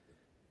City.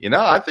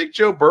 I think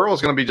Joe Burrow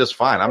is going to be just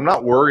fine. I'm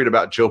not worried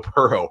about Joe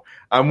Burrow.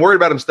 I'm worried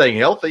about him staying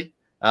healthy.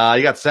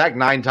 He got sacked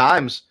 9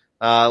 times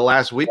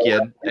last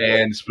weekend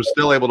and was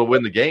still able to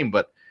win the game.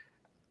 But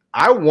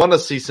I want to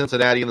see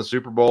Cincinnati in the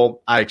Super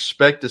Bowl. I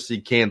expect to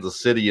see Kansas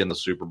City in the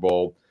Super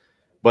Bowl.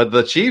 But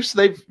the Chiefs,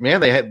 they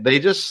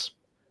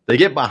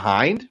get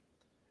behind,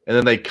 and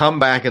then they come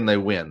back and they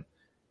win.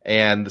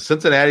 And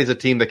Cincinnati's a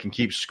team that can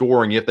keep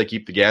scoring if they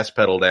keep the gas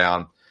pedal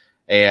down.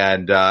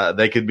 And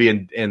they could be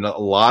in a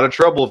lot of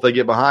trouble if they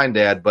get behind,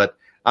 Dad. But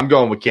I'm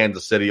going with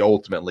Kansas City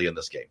ultimately in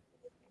this game.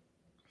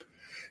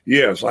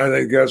 Yes, I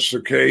think that's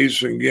the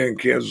case. And again,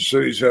 Kansas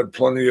City's had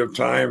plenty of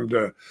time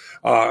to,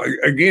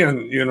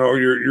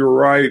 you're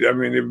right. I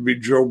mean, it would be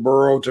Joe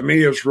Burrow. To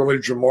me, it's really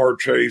Jamar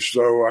Chase,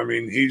 though. I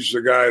mean, he's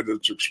the guy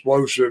that's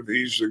explosive.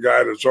 He's the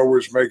guy that's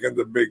always making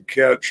the big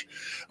catch.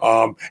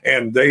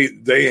 And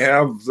they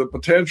have the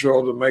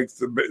potential to make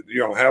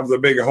have the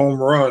big home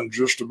run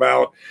just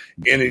about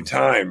any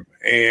time.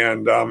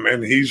 And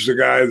he's the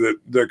guy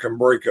that can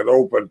break it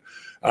open.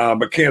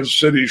 But Kansas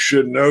City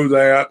should know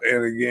that.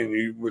 And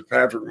again, with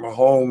Patrick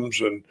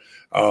Mahomes and,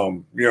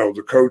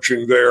 the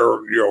coaching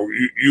there,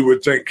 you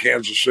would think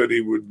Kansas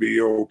City would be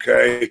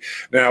okay.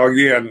 Now,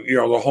 again,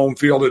 the home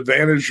field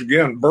advantage,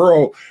 again,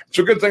 Burrow, it's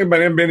a good thing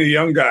about him being a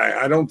young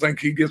guy. I don't think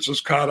he gets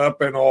us caught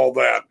up in all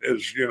that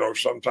as,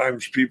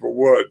 sometimes people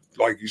would.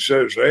 Like he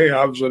says, hey,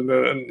 I was in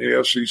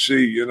the SEC,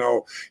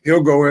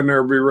 he'll go in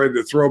there and be ready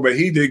to throw. But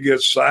he did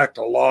get sacked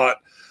a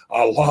lot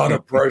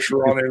of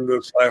pressure on him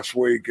this last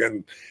week,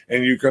 and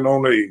you can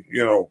only,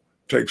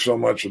 take so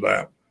much of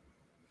that.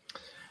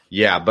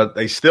 Yeah, but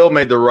they still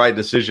made the right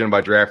decision by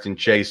drafting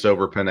Chase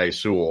over Penei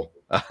Sewell.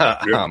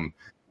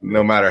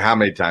 No matter how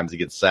many times he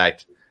gets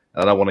sacked.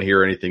 I don't want to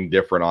hear anything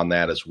different on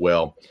that as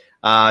well.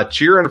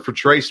 Cheering for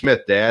Trey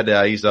Smith,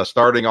 Dad. He's a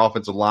starting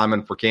offensive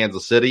lineman for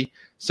Kansas City.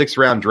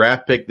 6th-round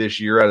draft pick this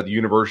year out of the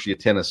University of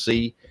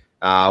Tennessee.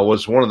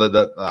 Was one of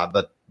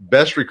the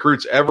best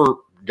recruits ever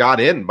got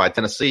in by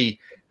Tennessee.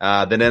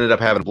 Then ended up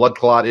having blood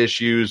clot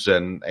issues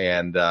and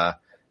kind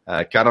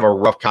of a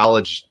rough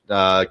college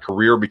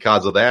career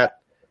because of that.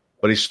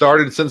 But he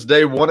started since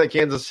day one at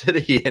Kansas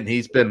City, and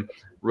he's been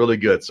really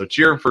good. So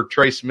cheering for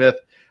Trey Smith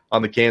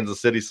on the Kansas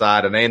City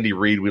side, and Andy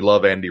Reid. We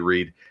love Andy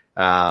Reid.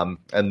 And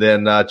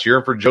then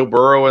cheering for Joe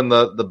Burrow and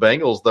the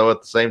Bengals, though,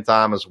 at the same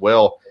time as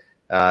well.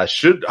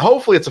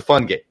 Hopefully it's a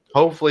fun game.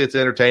 Hopefully it's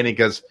entertaining,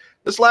 because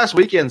this last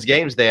weekend's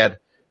games, Dad,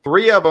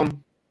 3 of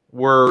them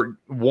were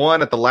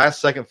won at the last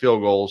second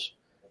field goals.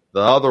 The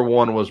other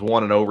one was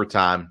won in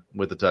overtime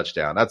with a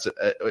touchdown. That's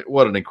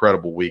what an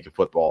incredible week of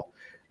football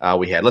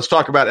we had. Let's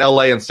talk about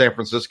L.A. and San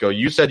Francisco.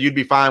 You said you'd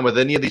be fine with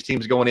any of these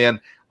teams going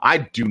in. I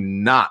do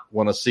not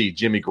want to see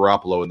Jimmy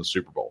Garoppolo in the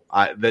Super Bowl.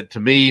 To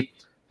me,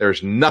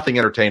 there's nothing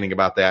entertaining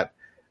about that.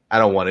 I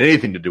don't want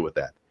anything to do with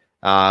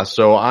that.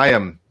 So I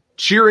am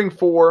cheering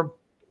for,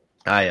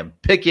 I am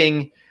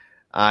picking,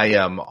 I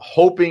am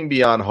hoping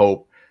beyond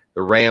hope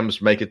the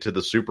Rams make it to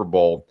the Super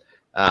Bowl.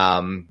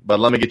 But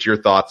let me get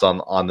your thoughts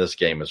on this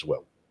game as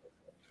well.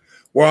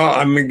 Well,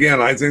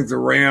 again, I think the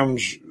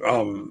Rams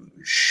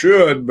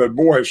should, but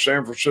boy,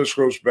 San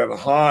Francisco's been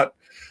hot.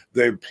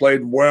 They've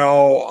played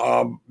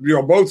well.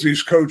 Both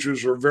these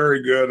coaches are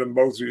very good, and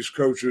both these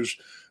coaches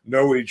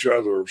know each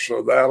other.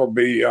 So that'll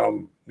be,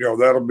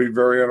 that'll be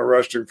very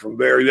interesting from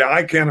there. Yeah,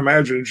 I can't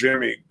imagine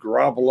Jimmy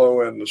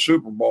Garoppolo in the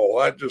Super Bowl.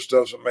 That just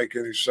doesn't make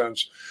any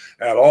sense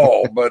at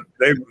all. But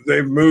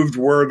they've moved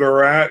where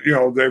they're at.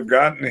 They've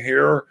gotten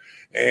here,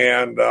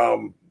 and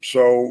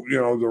so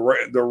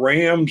the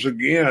Rams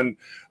again.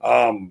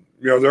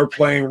 They're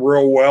playing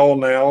real well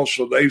now,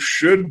 so they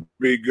should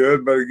be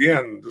good. But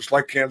again, just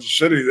like Kansas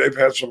City, they've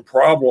had some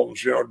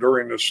problems,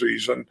 during the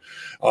season.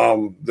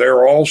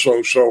 They're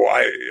also, so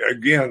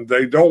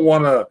they don't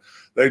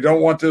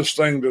want this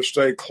thing to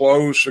stay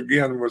close.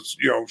 Again, with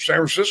San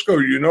Francisco,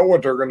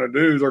 what they're going to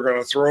do. They're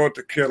going to throw it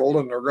to Kittle,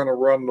 and they're going to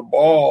run the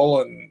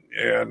ball,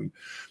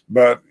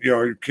 but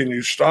can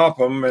you stop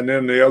them? And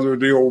then the other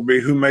deal will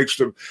be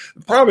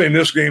probably in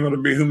this game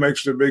it'll be who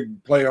makes the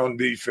big play on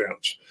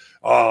defense.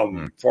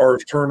 As far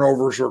as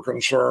turnovers are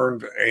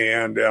concerned,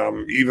 and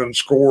even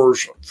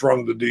scores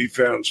from the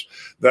defense,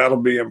 that'll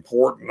be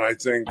important, I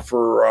think,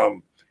 for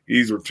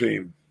either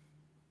team.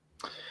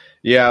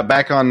 Yeah,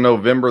 back on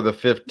November the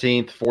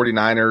 15th,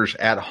 49ers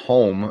at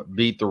home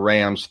beat the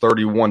Rams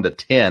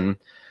 31-10.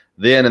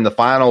 Then in the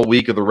final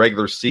week of the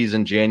regular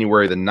season,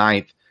 January the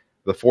 9th,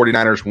 the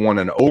 49ers won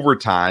in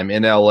overtime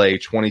in L.A.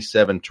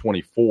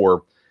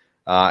 27-24.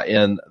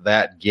 In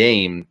that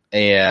game.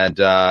 And,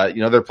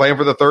 they're playing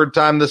for the third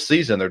time this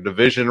season. They're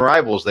division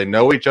rivals. They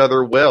know each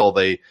other well.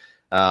 They've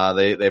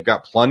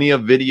got plenty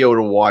of video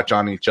to watch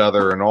on each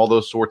other and all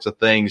those sorts of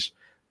things.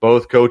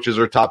 Both coaches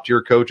are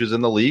top-tier coaches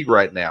in the league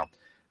right now.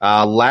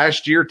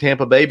 Last year,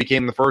 Tampa Bay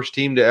became the first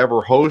team to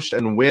ever host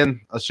and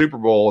win a Super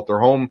Bowl at their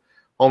home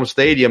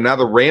stadium. Now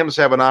the Rams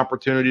have an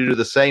opportunity to do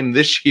the same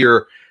this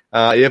year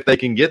if they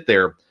can get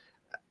there.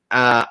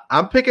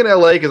 I'm picking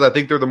LA because I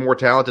think they're the more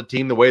talented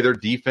team. The way their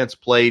defense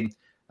played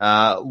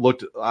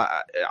looked,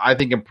 I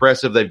think,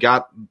 impressive. They've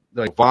got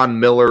Von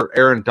Miller,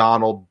 Aaron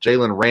Donald,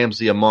 Jalen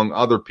Ramsey, among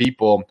other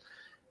people.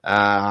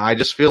 I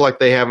just feel like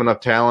they have enough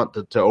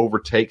talent to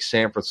overtake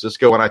San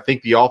Francisco, and I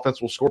think the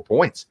offense will score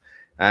points.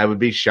 I would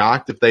be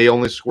shocked if they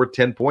only scored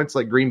 10 points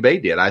like Green Bay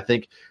did. I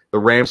think the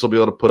Rams will be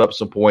able to put up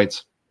some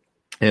points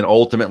and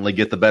ultimately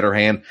get the better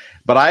hand.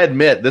 But I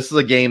admit, this is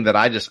a game that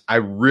I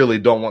really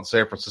don't want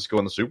San Francisco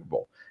in the Super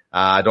Bowl.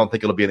 I don't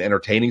think it'll be an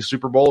entertaining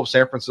Super Bowl if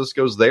San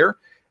Francisco's there,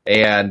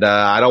 and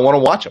I don't want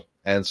to watch them.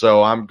 And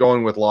so I'm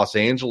going with Los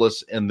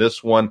Angeles in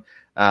this one,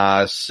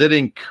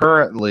 sitting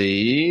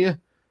currently,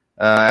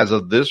 as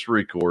of this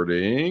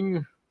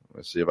recording,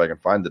 let's see if I can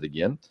find it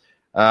again.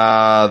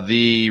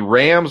 The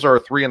Rams are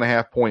a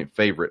 3.5-point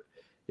favorite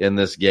in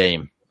this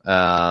game,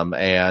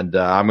 and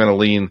I'm going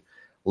to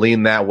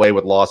lean that way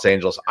with Los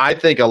Angeles. I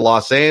think a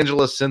Los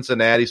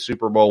Angeles-Cincinnati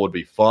Super Bowl would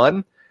be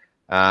fun.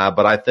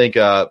 But I think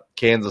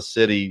Kansas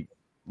City,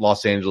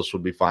 Los Angeles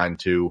would be fine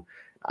too.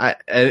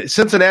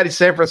 Cincinnati,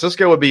 San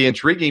Francisco would be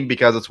intriguing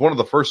because it's one of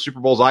the first Super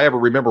Bowls I ever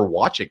remember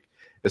watching.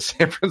 Is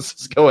San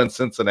Francisco and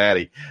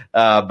Cincinnati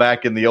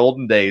back in the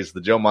olden days,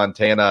 the Joe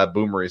Montana,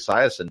 Boomer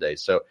Esiason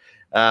days. So,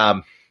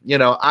 I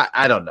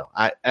don't know.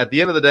 At the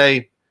end of the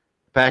day,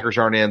 Packers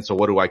aren't in, so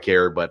what do I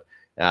care? But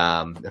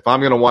if I'm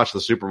going to watch the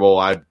Super Bowl,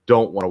 I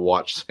don't want to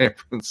watch San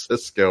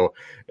Francisco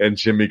and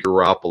Jimmy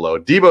Garoppolo.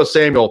 Deebo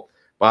Samuel,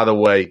 by the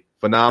way,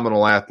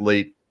 phenomenal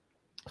athlete,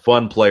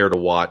 fun player to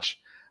watch.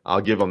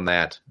 I'll give him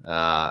that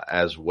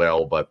as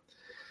well. But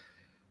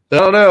I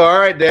don't know. All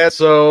right, Dad.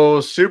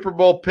 So Super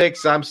Bowl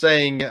picks, I'm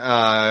saying,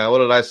 what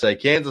did I say?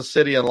 Kansas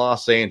City and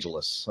Los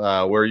Angeles.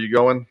 Where are you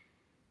going?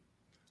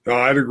 No,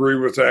 I'd agree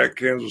with that.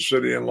 Kansas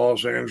City and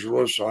Los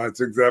Angeles. I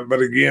think that. But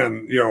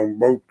again,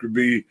 both could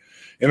be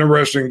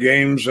interesting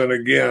games. And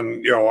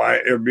again,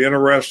 it'd be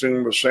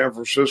interesting with San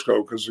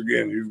Francisco because,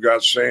 again, you've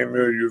got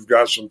Samuel, you've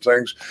got some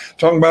things.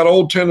 Talking about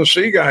old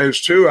Tennessee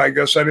guys, too. I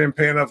guess I didn't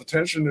pay enough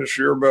attention this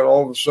year, but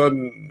all of a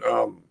sudden,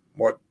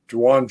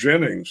 Juwan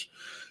Jennings.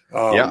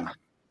 Yeah.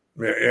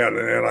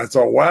 And I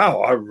thought,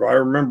 wow, I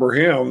remember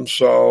him.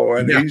 So,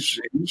 and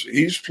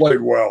he's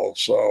played well.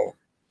 So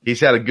he's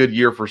had a good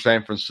year for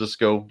San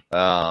Francisco,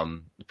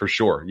 for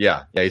sure.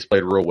 Yeah, he's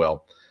played real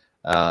well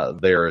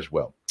there as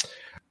well.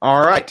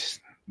 All right.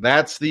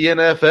 That's the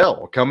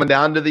NFL coming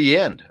down to the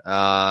end.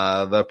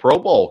 The Pro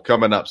Bowl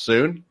coming up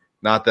soon.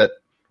 Not that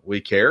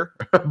we care,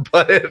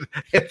 but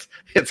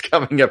it's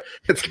coming up.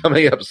 It's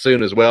coming up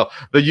soon as well.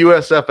 The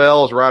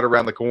USFL is right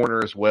around the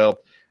corner as well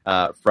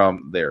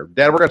from there.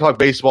 Dad, we're going to talk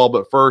baseball,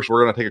 but first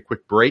we're going to take a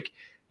quick break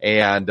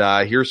and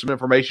here's some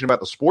information about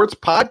the Sports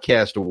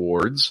Podcast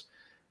Awards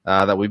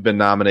that we've been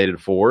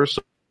nominated for.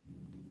 So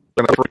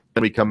when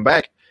we come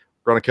back,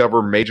 we're going to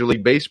cover Major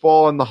League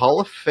Baseball and the Hall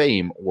of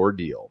Fame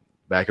ordeal.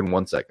 Back in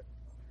 1 second.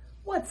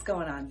 What's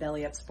going on,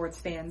 Belly Up sports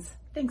fans?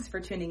 Thanks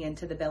for tuning in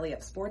to the Belly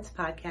Up Sports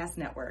Podcast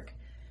Network.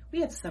 We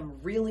have some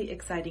really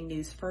exciting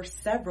news for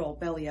several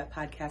Belly Up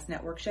Podcast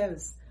Network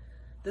shows.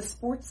 The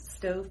Sports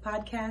Stove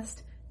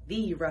Podcast,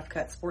 the Rough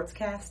Cut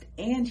Sportscast,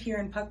 and Here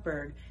in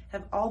Puckburg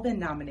have all been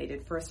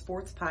nominated for a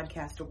Sports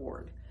Podcast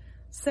Award.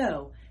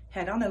 So,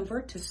 head on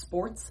over to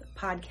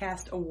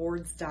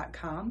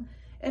sportspodcastawards.com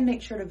and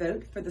make sure to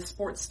vote for the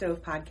Sports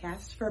Stove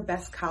Podcast for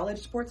Best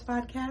College Sports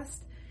Podcast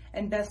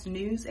and Best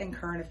News and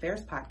Current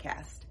Affairs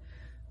Podcast.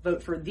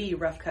 Vote for the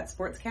Rough Cut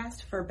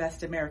Sportscast for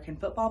Best American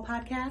Football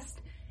Podcast,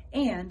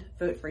 and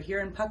vote for Here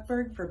in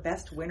Puckburg for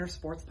Best Winter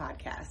Sports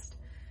Podcast.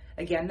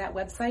 Again, that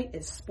website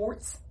is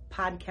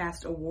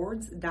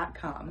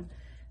sportspodcastawards.com.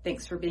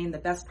 Thanks for being the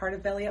best part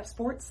of Belly Up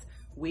Sports.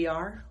 We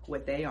are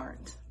what they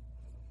aren't.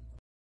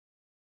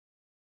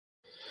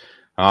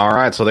 All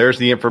right, so there's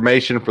the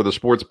information for the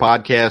Sports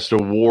Podcast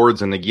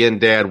Awards. And again,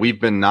 Dad, we've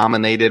been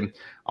nominated.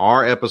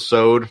 Our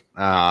episode,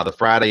 the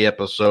Friday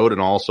episode,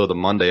 and also the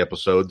Monday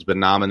episode has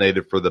been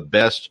nominated for the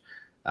best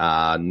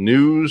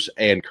news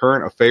and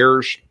current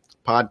affairs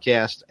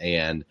podcast.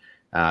 And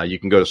you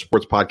can go to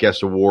Sports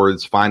Podcast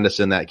Awards, find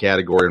us in that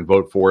category, and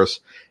vote for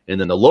us.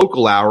 And then the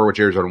local hour, which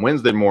airs on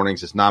Wednesday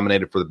mornings, is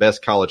nominated for the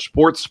best college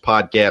sports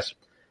podcast,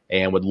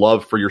 and would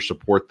love for your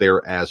support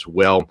there as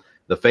well.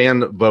 The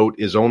fan vote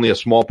is only a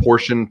small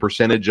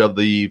percentage of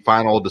the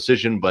final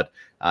decision, but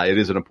it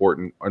is an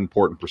important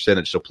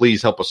percentage. So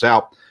please help us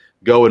out.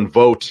 Go and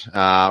vote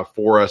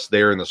for us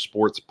there in the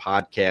Sports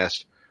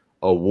Podcast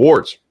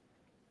Awards.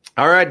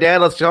 All right,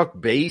 Dad, let's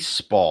talk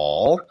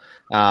baseball.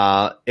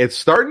 It's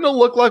starting to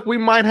look like we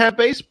might have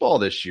baseball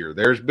this year.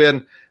 There's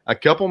been a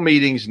couple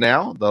meetings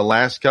now. The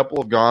last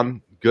couple have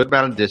gone good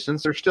amount of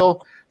distance. There's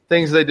still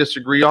things they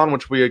disagree on,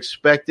 which we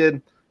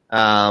expected.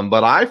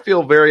 But I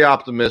feel very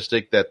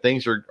optimistic that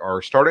things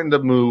are starting to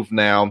move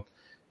now,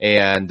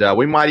 and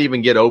we might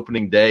even get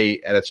opening day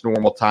at its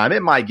normal time.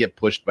 It might get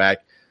pushed back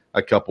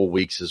a couple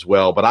weeks as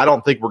well, but I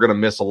don't think we're going to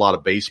miss a lot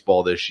of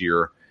baseball this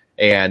year.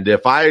 And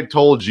if I had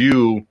told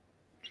you,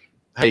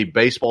 hey,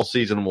 baseball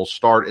season will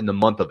start in the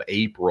month of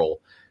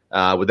April,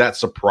 would that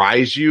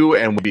surprise you,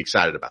 and would you be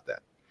excited about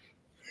that?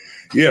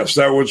 Yes,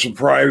 that would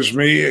surprise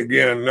me.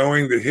 Again,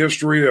 knowing the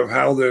history of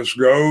how this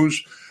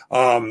goes,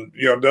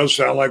 it does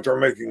sound like they're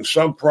making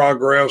some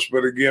progress,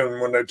 but again,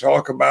 when they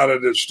talk about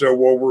it, it's still,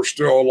 we're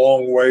still a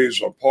long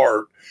ways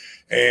apart.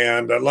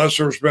 And unless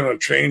there's been a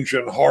change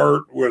in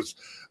heart with,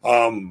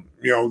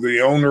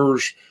 the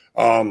owners,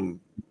 and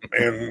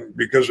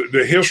because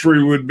the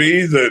history would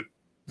be that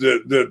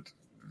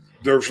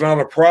there's not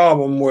a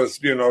problem with,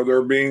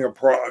 there being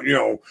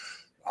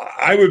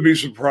I would be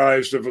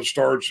surprised if it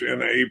starts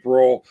in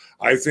April.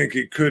 I think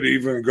it could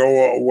even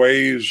go a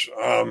ways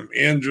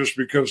in, just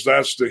because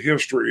that's the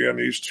history in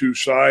these two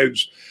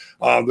sides.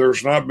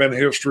 There's not been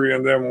history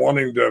in them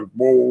wanting to,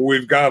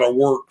 we've got to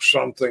work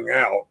something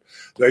out.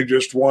 They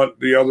just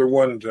want the other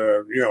one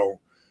to,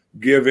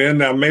 give in.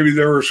 Now, maybe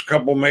there's a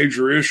couple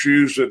major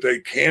issues that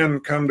they can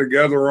come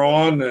together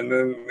on, and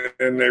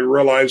they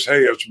realize,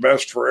 hey, it's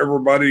best for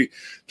everybody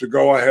to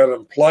go ahead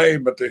and play.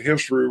 But the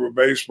history with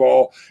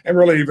baseball, and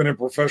really even in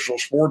professional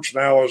sports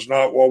now, is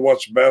not,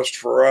 what's best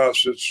for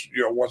us. It's,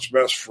 what's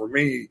best for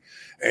me.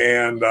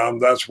 And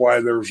that's why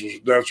there's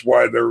a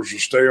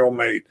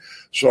stalemate.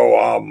 So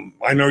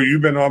I know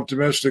you've been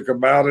optimistic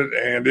about it,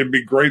 and it'd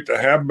be great to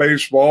have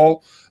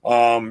baseball. Like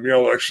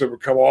I said, we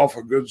come off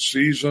a good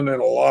season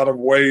in a lot of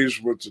ways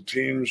with the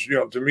teams.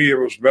 To me, it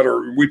was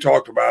better. We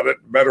talked about it,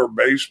 better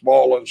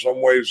baseball in some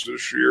ways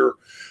this year.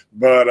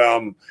 But,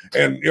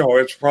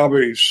 it's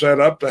probably set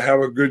up to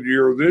have a good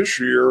year this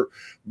year.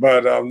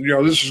 But,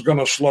 this is going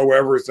to slow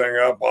everything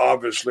up,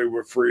 obviously,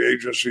 with free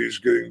agencies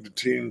getting the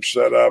team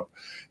set up.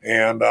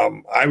 And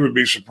I would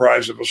be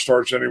surprised if it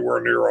starts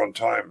anywhere near on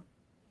time.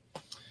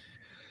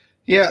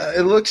 Yeah,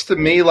 it looks to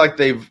me like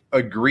they've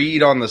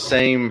agreed on the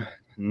same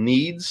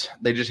needs.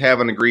 They just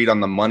haven't agreed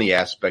on the money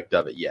aspect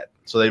of it yet.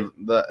 So the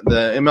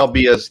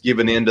MLB has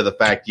given in to the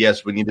fact,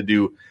 yes, we need to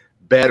do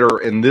better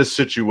in this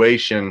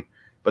situation,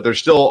 but they're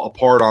still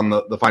apart on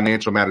the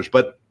financial matters.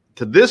 But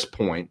to this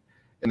point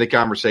in the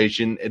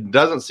conversation, it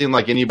doesn't seem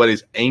like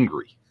anybody's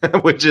angry,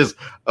 which is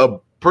a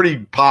pretty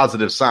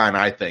positive sign,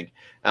 I think,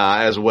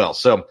 as well.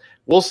 So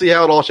we'll see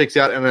how it all shakes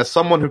out. And as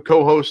someone who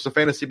co-hosts a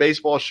fantasy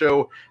baseball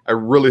show, I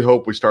really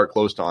hope we start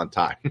close to on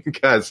time,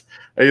 because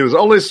there's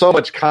only so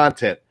much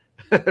content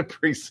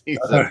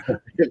preseason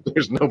if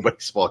there's no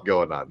baseball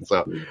going on.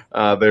 So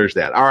there's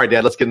that. All right,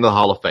 Dad, let's get into the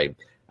Hall of Fame.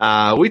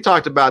 We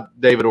talked about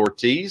David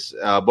Ortiz.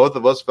 Both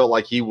of us felt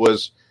like he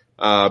was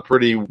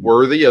pretty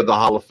worthy of the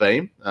Hall of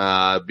Fame,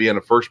 being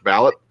a first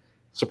ballot.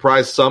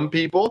 Surprised some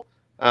people.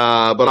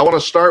 But I want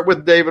to start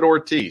with David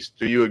Ortiz.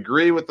 Do you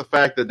agree with the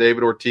fact that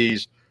David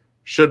Ortiz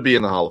should be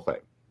in the Hall of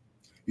Fame?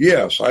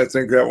 Yes, I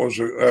think that was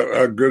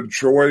a good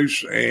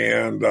choice,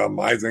 and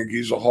I think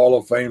he's a Hall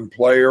of Fame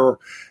player.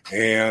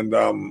 And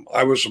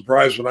I was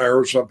surprised when I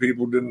heard some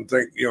people didn't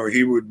think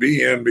he would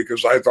be in,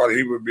 because I thought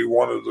he would be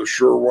one of the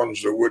sure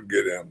ones that would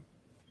get in.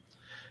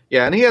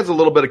 Yeah, and he has a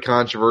little bit of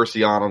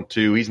controversy on him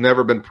too. He's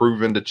never been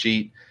proven to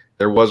cheat.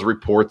 There was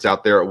reports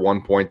out there at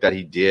one point that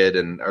he did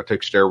or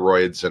took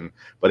steroids,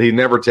 but he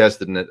never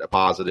tested a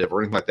positive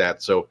or anything like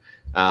that. So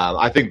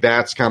I think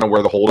that's kind of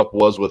where the holdup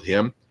was with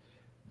him.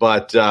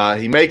 But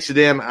he makes it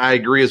in. I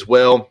agree as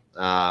well,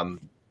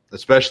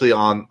 especially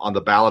on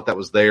the ballot that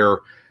was there.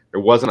 There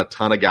wasn't a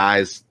ton of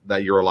guys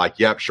that you were like,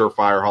 yep,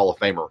 surefire Hall of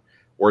Famer.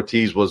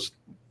 Ortiz was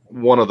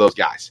one of those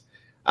guys.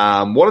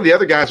 One of the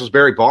other guys was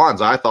Barry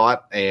Bonds, I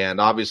thought,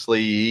 and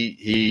obviously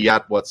he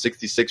got,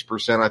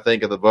 66%, I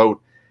think, of the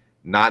vote.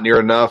 Not near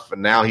enough,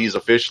 and now he's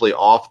officially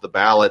off the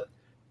ballot.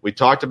 We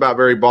talked about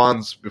Barry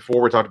Bonds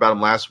before. We talked about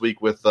him last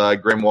week with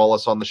Graham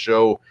Wallace on the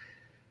show.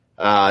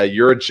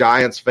 You're a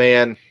Giants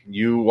fan.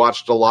 You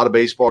watched a lot of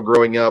baseball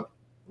growing up.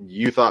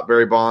 You thought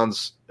Barry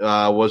Bonds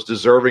was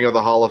deserving of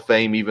the Hall of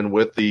Fame, even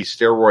with the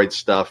steroid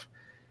stuff.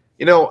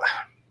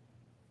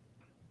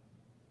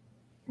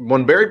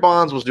 When Barry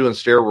Bonds was doing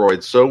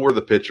steroids, so were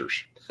the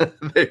pitchers.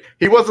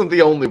 He wasn't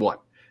the only one,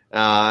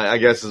 I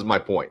guess is my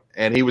point.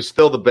 And he was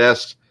still the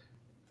best,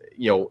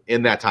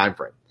 in that time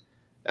frame.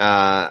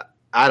 I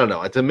don't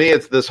know. To me,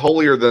 it's this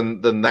holier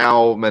than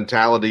thou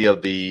mentality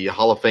of the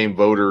Hall of Fame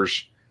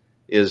voters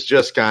is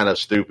just kind of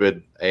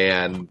stupid.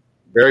 And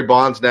Barry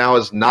Bonds now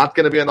is not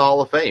going to be in the Hall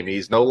of Fame.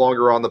 He's no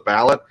longer on the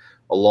ballot,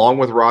 along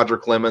with Roger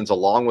Clemens,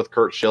 along with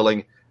Curt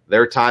Schilling.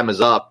 Their time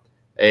is up.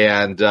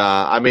 And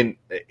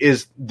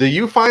do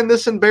you find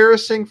this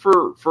embarrassing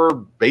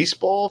for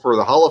baseball, for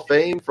the Hall of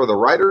Fame, for the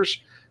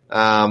writers,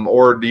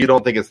 or do you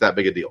don't think it's that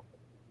big a deal?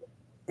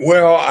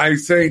 Well, I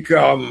think,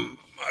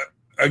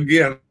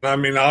 again,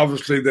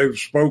 obviously they've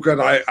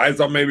spoken. I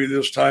thought maybe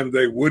this time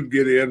they would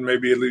get in,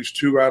 maybe at least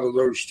two out of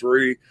those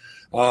three,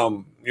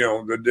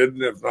 that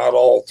didn't, if not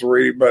all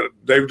three. But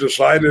they've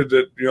decided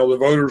that, the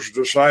voters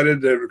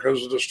decided that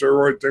because of the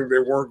steroid thing, they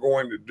weren't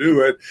going to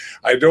do it.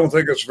 I don't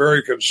think it's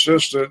very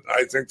consistent.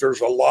 I think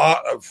there's a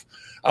lot of,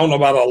 I don't know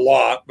about a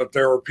lot, but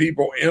there are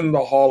people in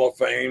the Hall of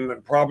Fame,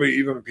 and probably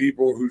even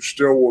people who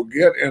still will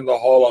get in the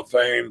Hall of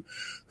Fame,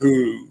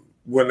 who,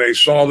 when they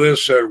saw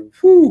this, said,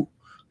 whew,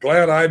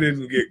 glad I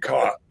didn't get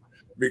caught,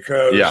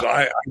 because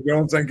I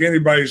don't think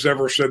anybody's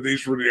ever said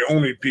these were the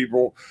only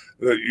people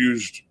that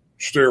used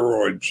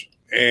steroids.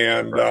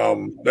 And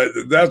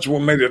that's what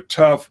made it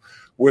tough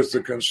with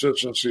the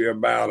consistency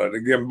about it.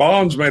 Again,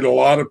 Bonds made a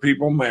lot of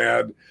people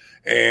mad.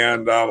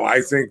 And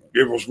I think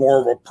it was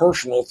more of a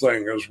personal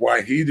thing is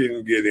why he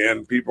didn't get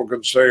in. People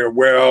can say,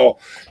 well,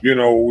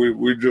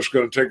 we're just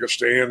going to take a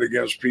stand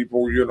against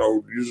people,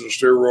 using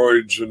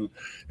steroids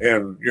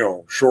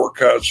and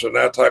shortcuts and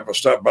that type of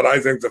stuff. But I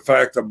think the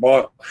fact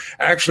that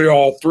actually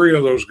all three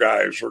of those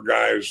guys are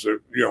guys that,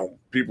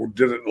 people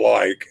didn't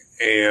like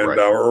and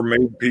or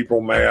made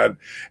people mad.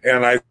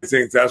 And I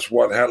think that's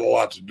what had a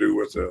lot to do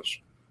with this.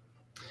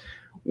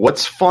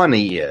 What's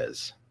funny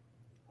is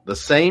the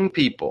same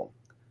people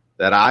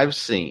that I've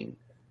seen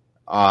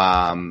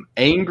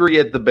angry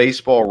at the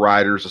Baseball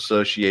Writers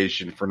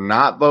Association for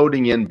not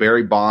voting in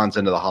Barry Bonds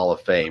into the Hall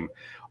of Fame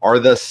are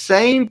the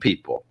same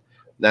people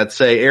that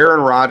say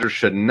Aaron Rodgers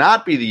should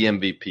not be the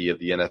MVP of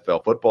the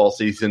NFL football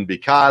season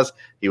because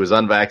he was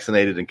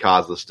unvaccinated and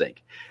caused the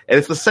stink. And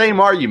it's the same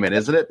argument,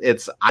 isn't it?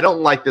 It's, I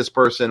don't like this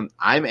person.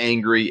 I'm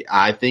angry.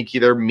 I think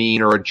they're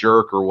mean or a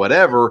jerk or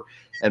whatever.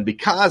 And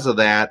because of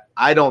that,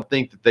 I don't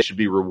think that they should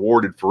be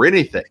rewarded for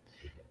anything.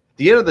 At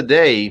the end of the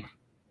day,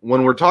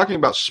 when we're talking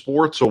about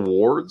sports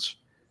awards,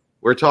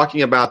 we're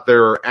talking about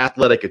their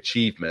athletic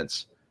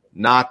achievements,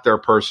 not their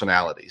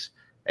personalities.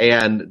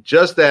 And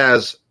just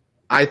as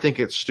I think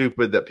it's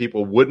stupid that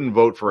people wouldn't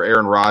vote for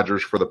Aaron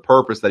Rodgers for the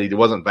purpose that he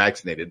wasn't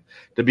vaccinated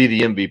to be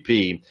the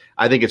MVP,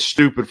 I think it's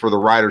stupid for the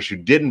writers who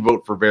didn't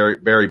vote for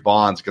Barry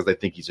Bonds because they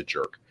think he's a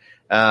jerk.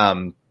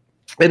 And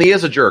he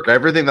is a jerk.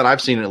 Everything that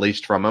I've seen, at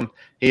least from him,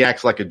 he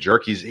acts like a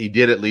jerk. He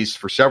did at least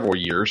for several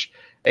years.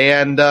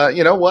 And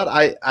you know what?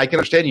 I can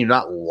understand you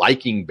not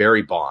liking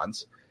Barry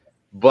Bonds,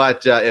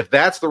 but if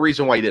that's the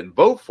reason why you didn't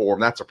vote for him,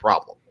 that's a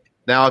problem.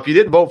 Now, if you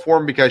didn't vote for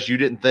him because you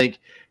didn't think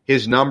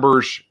his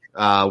numbers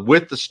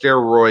with the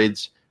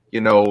steroids,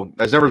 his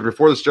numbers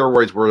before the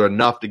steroids were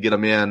enough to get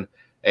him in,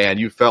 and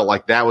you felt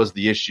like that was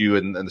the issue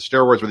and the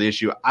steroids were the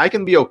issue, I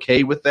can be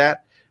okay with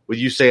that, with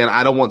you saying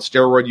I don't want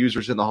steroid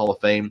users in the Hall of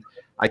Fame.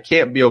 I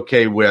can't be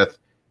okay with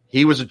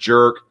he was a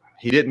jerk,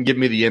 he didn't give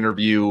me the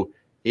interview,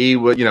 he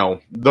would,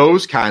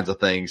 those kinds of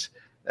things.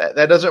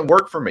 That doesn't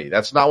work for me.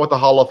 That's not what the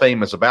Hall of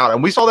Fame is about.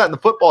 And we saw that in the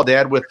football,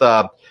 Dad, with,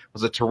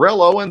 was it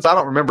Terrell Owens? I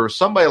don't remember.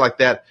 Somebody like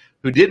that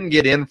who didn't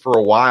get in for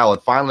a while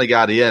and finally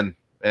got in.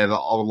 And a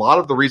lot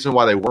of the reason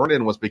why they weren't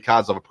in was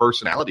because of a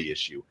personality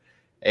issue.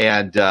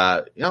 And,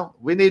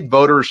 we need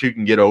voters who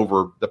can get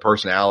over the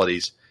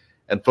personalities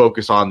and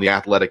focus on the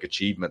athletic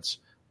achievements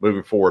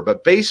moving forward.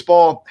 But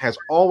baseball has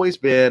always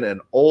been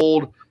an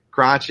old,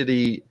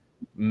 crotchety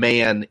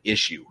man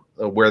issue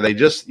where they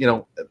just,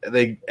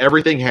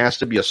 everything has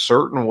to be a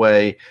certain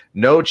way.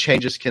 No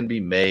changes can be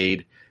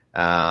made.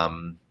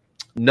 It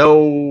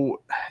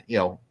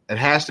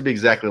has to be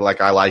exactly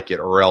like I like it,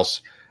 or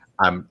else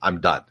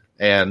I'm done.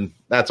 And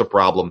that's a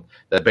problem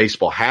that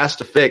baseball has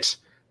to fix.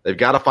 They've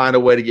got to find a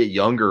way to get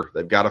younger.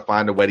 They've got to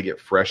find a way to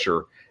get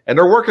fresher. And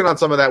they're working on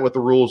some of that with the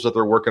rules that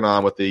they're working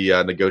on with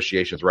the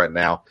negotiations right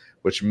now,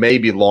 which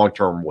maybe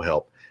long-term will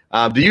help.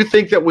 Do you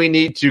think that we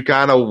need to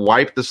kind of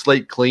wipe the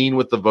slate clean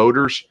with the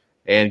voters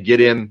and get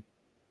in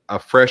a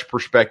fresh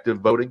perspective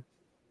voting?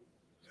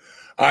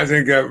 I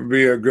think that would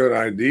be a good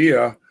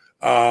idea.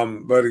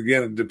 But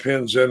again, it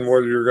depends on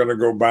whether you're going to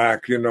go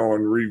back, and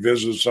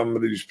revisit some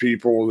of these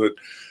people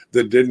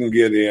that didn't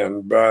get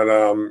in. But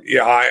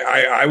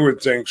I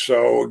would think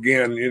so.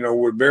 Again,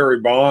 with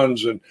Barry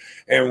Bonds and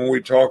when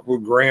we talked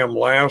with Graham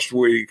last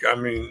week, I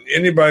mean,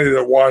 anybody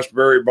that watched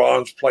Barry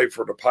Bonds play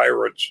for the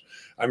Pirates,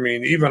 I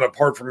mean, even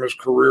apart from his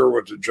career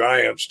with the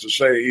Giants, to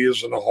say he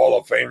isn't a Hall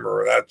of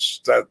Famer,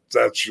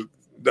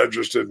 that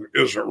just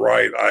isn't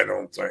right, I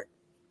don't think.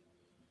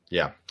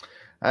 Yeah,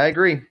 I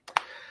agree.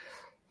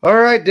 All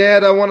right,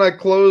 Dad, I want to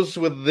close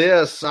with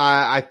this.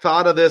 I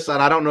thought of this,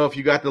 and I don't know if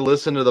you got to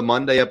listen to the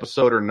Monday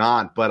episode or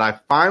not, but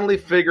I finally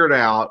figured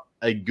out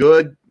a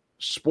good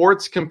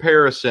sports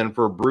comparison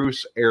for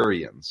Bruce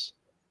Arians.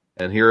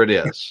 And here it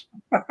is.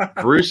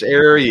 Bruce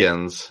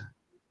Arians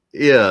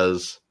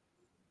is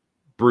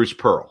Bruce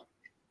Pearl.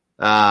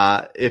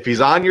 If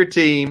he's on your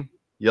team,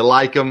 you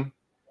like him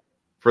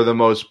for the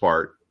most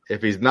part.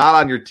 If he's not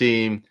on your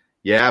team,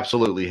 you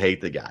absolutely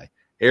hate the guy.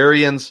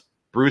 Arians,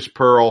 Bruce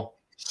Pearl,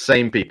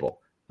 same people.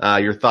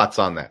 Your thoughts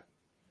on that?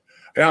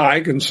 Yeah,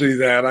 I can see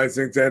that. I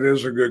think that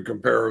is a good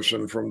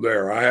comparison from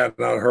there. I had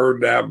not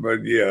heard that,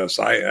 but yes,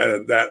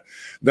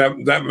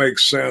 that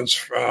makes sense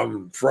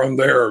from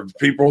there.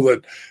 People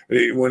that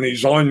when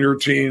he's on your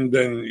team,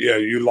 then yeah,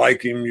 you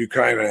like him. You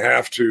kind of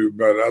have to,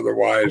 but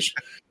otherwise,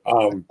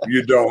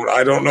 you don't.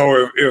 I don't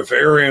know if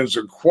Arians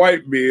would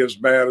quite be as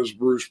bad as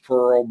Bruce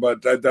Pearl,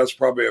 but that's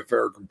probably a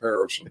fair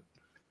comparison.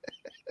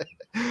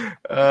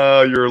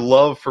 Your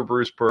love for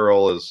Bruce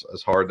Pearl is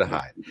hard to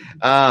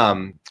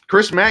hide.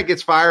 Chris Mack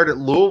gets fired at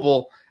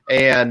Louisville,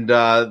 and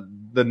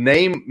the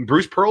name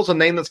Bruce Pearl's a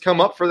name that's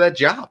come up for that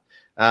job.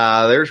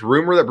 There's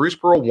rumor that Bruce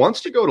Pearl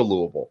wants to go to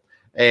Louisville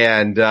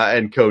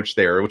and coach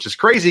there, which is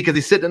crazy because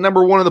he's sitting at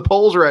number one in the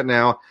polls right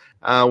now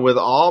with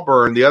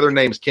Auburn. The other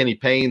name is Kenny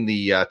Payne,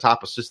 the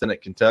top assistant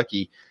at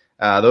Kentucky.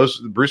 Those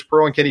Bruce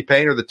Pearl and Kenny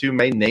Payne are the two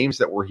main names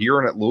that we're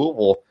hearing at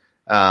Louisville.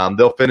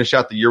 They'll finish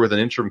out the year with an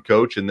interim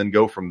coach and then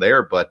go from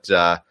there. But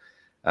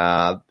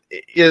I'm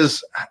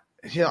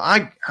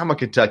a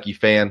Kentucky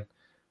fan,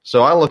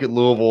 so I look at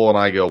Louisville and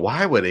I go,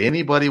 why would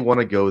anybody want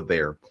to go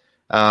there?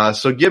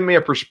 So give me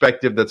a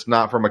perspective that's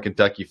not from a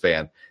Kentucky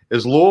fan.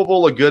 Is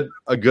Louisville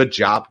a good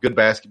job, good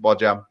basketball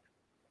job?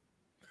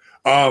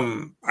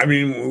 I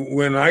mean,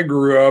 when I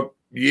grew up,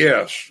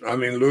 yes. I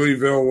mean,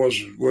 Louisville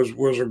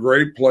was a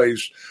great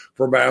place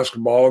for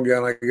basketball.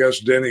 Again, I guess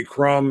Denny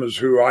Crum is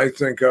who I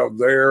think of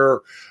there.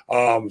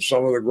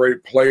 Some of the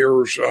great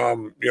players,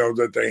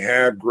 that they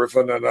had,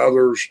 Griffin and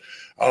others.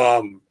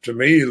 To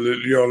me,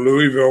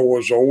 Louisville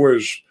was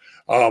always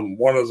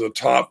one of the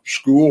top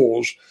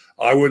schools.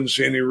 I wouldn't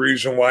see any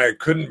reason why it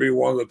couldn't be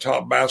one of the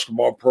top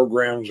basketball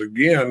programs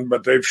again,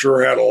 but they've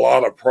sure had a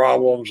lot of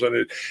problems,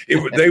 and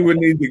they would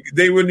need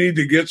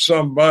to get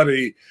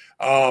somebody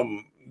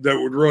that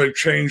would really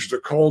change the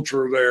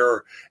culture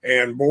there.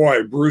 And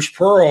boy, Bruce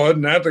Pearl,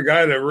 isn't that the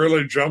guy that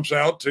really jumps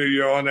out to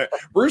you on that?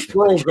 Bruce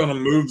Pearl's going to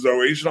move,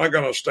 though. He's not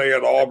going to stay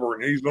at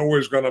Auburn. He's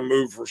always going to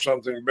move for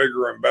something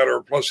bigger and better.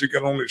 Plus, he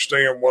can only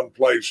stay in one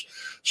place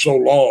so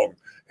long.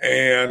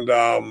 And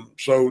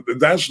so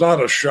that's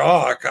not a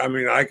shock. I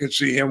mean, I could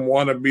see him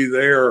want to be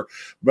there.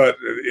 But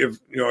if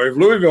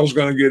Louisville's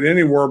going to get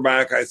anywhere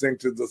back, I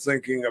think, to the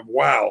thinking of,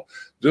 wow,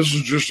 this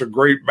is just a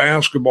great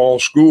basketball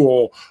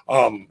school,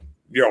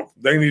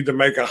 they need to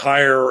make a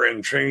hire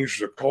and change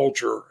the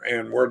culture,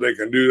 and where they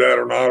can do that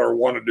or not or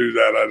want to do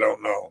that, I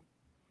don't know.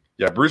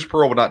 Yeah, Bruce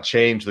Pearl would not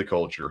change the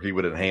culture. He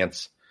would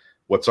enhance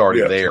what's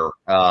already there.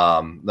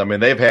 I mean,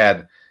 they've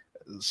had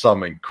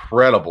some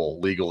incredible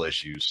legal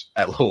issues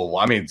at Louisville.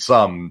 I mean,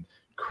 some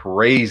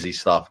crazy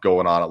stuff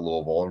going on at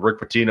Louisville. And Rick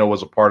Pitino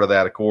was a part of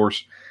that, of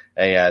course.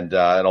 And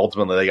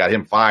ultimately they got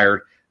him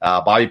fired.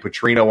 Bobby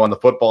Petrino on the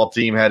football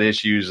team had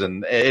issues,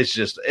 and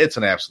it's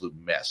an absolute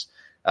mess.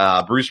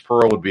 Bruce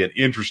Pearl would be an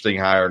interesting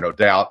hire, no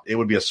doubt. It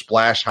would be a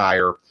splash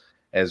hire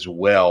as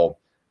well.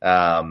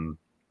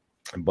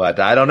 But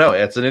I don't know.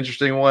 It's an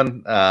interesting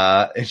one.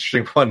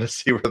 Interesting one to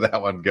see where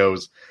that one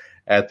goes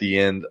at the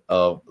end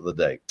of the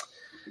day.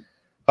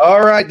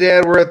 All right,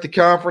 Dad, we're at the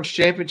conference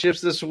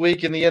championships this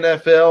week in the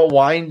NFL,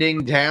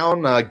 winding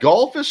down.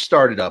 Golf has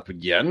started up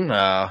again.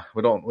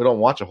 We don't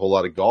watch a whole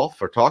lot of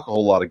golf or talk a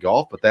whole lot of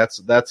golf, but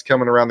that's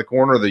coming around the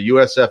corner. The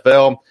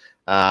USFL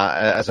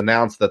has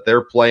announced that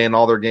they're playing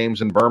all their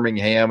games in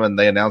Birmingham, and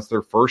they announced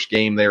their first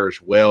game there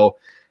as well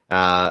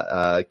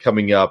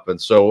coming up.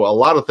 And so a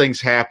lot of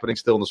things happening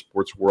still in the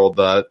sports world.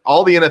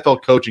 All the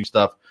NFL coaching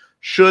stuff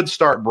should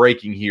start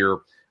breaking here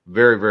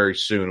very, very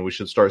soon. We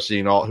should start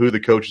seeing who the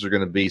coaches are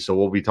going to be. So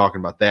we'll be talking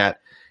about that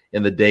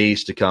in the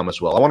days to come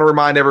as well. I want to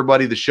remind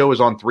everybody the show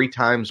is on 3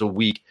 times a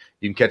week.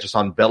 You can catch us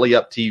on Belly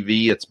Up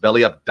TV. It's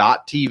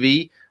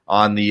bellyup.tv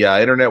on the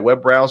internet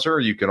web browser.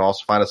 You can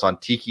also find us on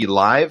Tiki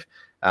Live.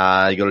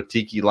 You go to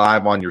Tiki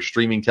Live on your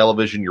streaming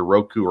television, your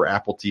Roku or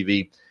Apple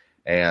TV,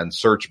 and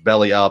search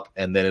Belly Up,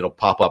 and then it'll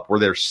pop up. We're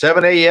there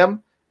 7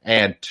 a.m.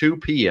 and 2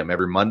 p.m.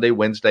 every Monday,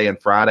 Wednesday,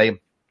 and Friday.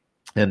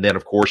 And then,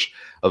 of course,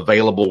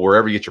 available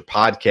wherever you get your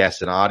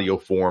podcasts in audio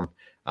form,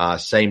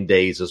 same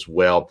days as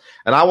well.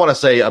 And I want to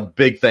say a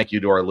big thank you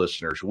to our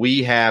listeners.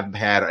 We have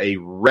had a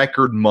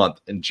record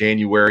month in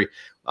January.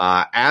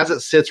 As it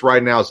sits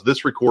right now, as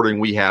this recording,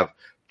 we have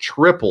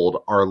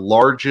tripled our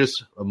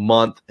largest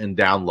month in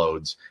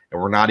downloads,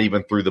 and we're not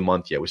even through the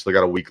month yet. We still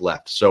got a week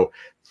left. So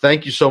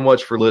thank you so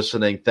much for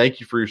listening. Thank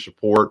you for your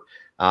support.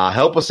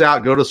 Help us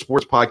out. Go to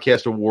Sports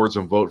Podcast Awards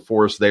and vote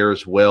for us there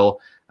as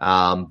well.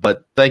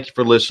 But thank you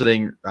for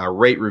listening.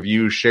 Rate,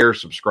 review, share,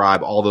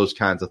 subscribe, all those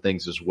kinds of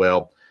things as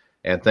well.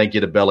 And thank you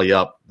to Belly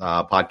Up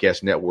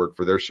Podcast Network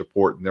for their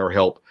support and their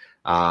help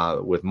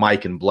with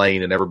Mike and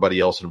Blaine and everybody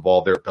else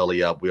involved there at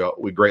Belly Up.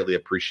 We greatly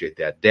appreciate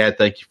that. Dad,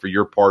 thank you for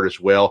your part as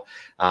well.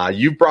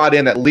 You brought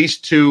in at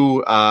least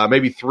 2,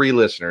 maybe 3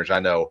 listeners I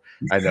know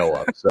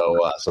of.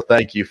 So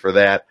thank you for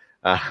that.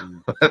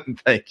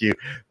 Thank you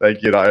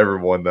to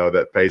everyone though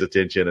that pays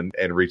attention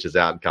and reaches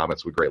out and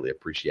comments. We greatly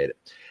appreciate it.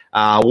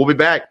 We'll be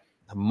back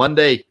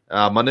Monday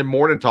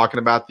morning talking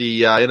about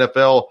the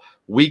NFL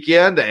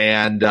weekend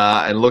and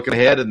looking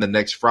ahead. And the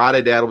next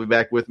Friday, Dad will be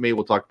back with me.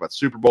 We'll talk about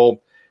Super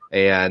Bowl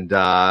and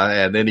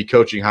any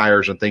coaching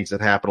hires and things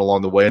that happen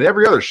along the way, and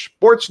every other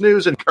sports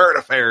news and current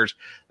affairs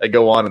that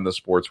go on in the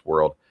sports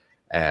world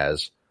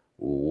as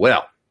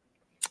well.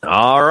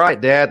 All right,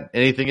 Dad.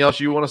 Anything else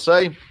you want to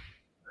say?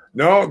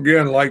 No,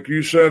 again, like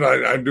you said,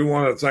 I do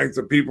want to thank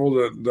the people,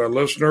 the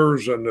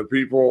listeners and the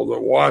people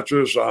that watch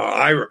us.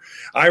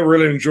 I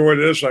really enjoy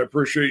this. I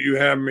appreciate you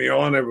having me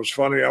on. It was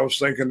funny. I was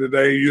thinking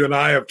today, you and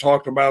I have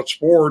talked about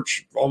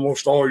sports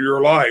almost all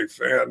your life,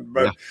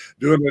 but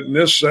doing it in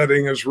this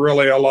setting is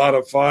really a lot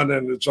of fun,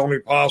 and it's only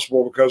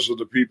possible because of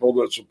the people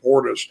that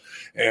support us,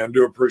 and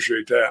do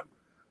appreciate that.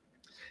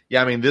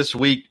 Yeah, I mean, this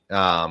week,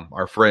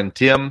 our friend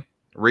Tim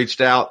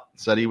reached out,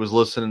 said he was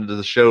listening to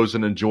the shows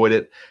and enjoyed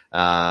it.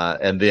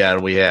 And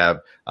then we have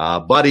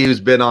Buddy,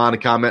 who's been on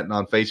commenting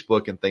on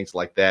Facebook and things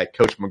like that.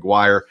 Coach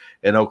McGuire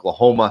in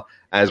Oklahoma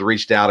has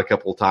reached out a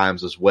couple of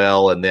times as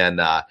well. And then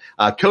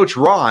Coach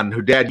Ron,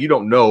 who, Dad, you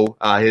don't know,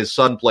 his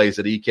son plays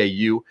at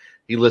EKU.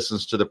 He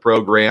listens to the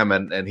program,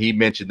 and he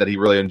mentioned that he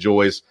really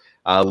enjoys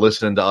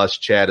listening to us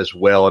chat as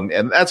well.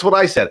 And that's what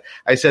I said.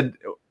 I said,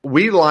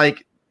 we've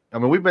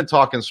been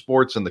talking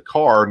sports in the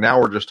car.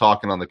 Now we're just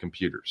talking on the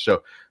computer.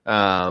 So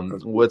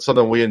it's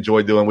something we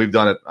enjoy doing. We've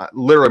done it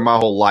literally my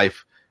whole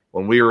life.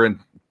 When we were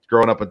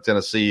growing up in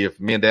Tennessee, if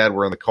me and Dad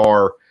were in the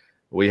car,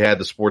 we had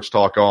the sports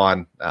talk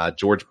on.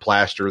 George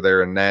Plaster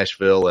there in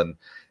Nashville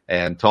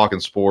and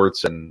talking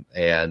sports. And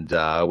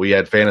we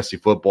had fantasy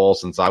football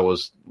since I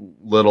was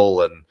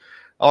little and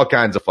all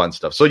kinds of fun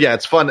stuff. So, yeah,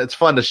 it's fun. It's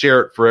fun to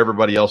share it for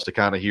everybody else to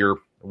kind of hear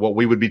what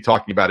we would be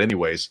talking about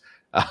anyways.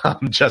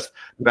 Just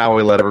now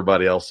we let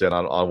everybody else in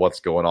on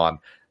what's going on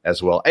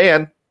as well.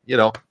 And,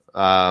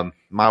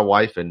 my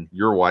wife and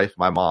your wife,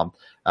 my mom,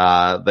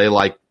 they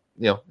like,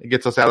 it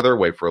gets us out of their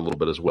way for a little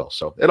bit as well.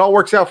 So it all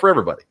works out for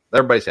everybody.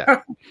 Everybody's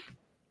happy.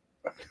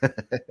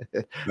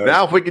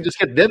 Now, if we could just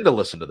get them to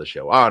listen to the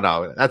show. Oh,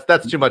 no,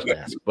 that's too much to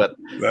ask. But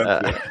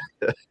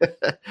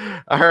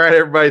all right,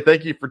 everybody.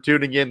 Thank you for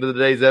tuning in to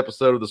today's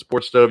episode of the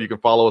Sports Stove. You can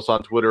follow us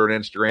on Twitter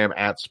and Instagram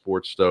at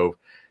Sports Stove.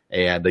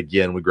 And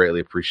again, we greatly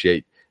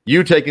appreciate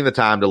you taking the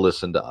time to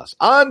listen to us.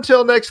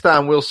 Until next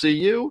time, we'll see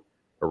you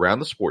around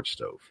the Sports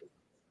Stove.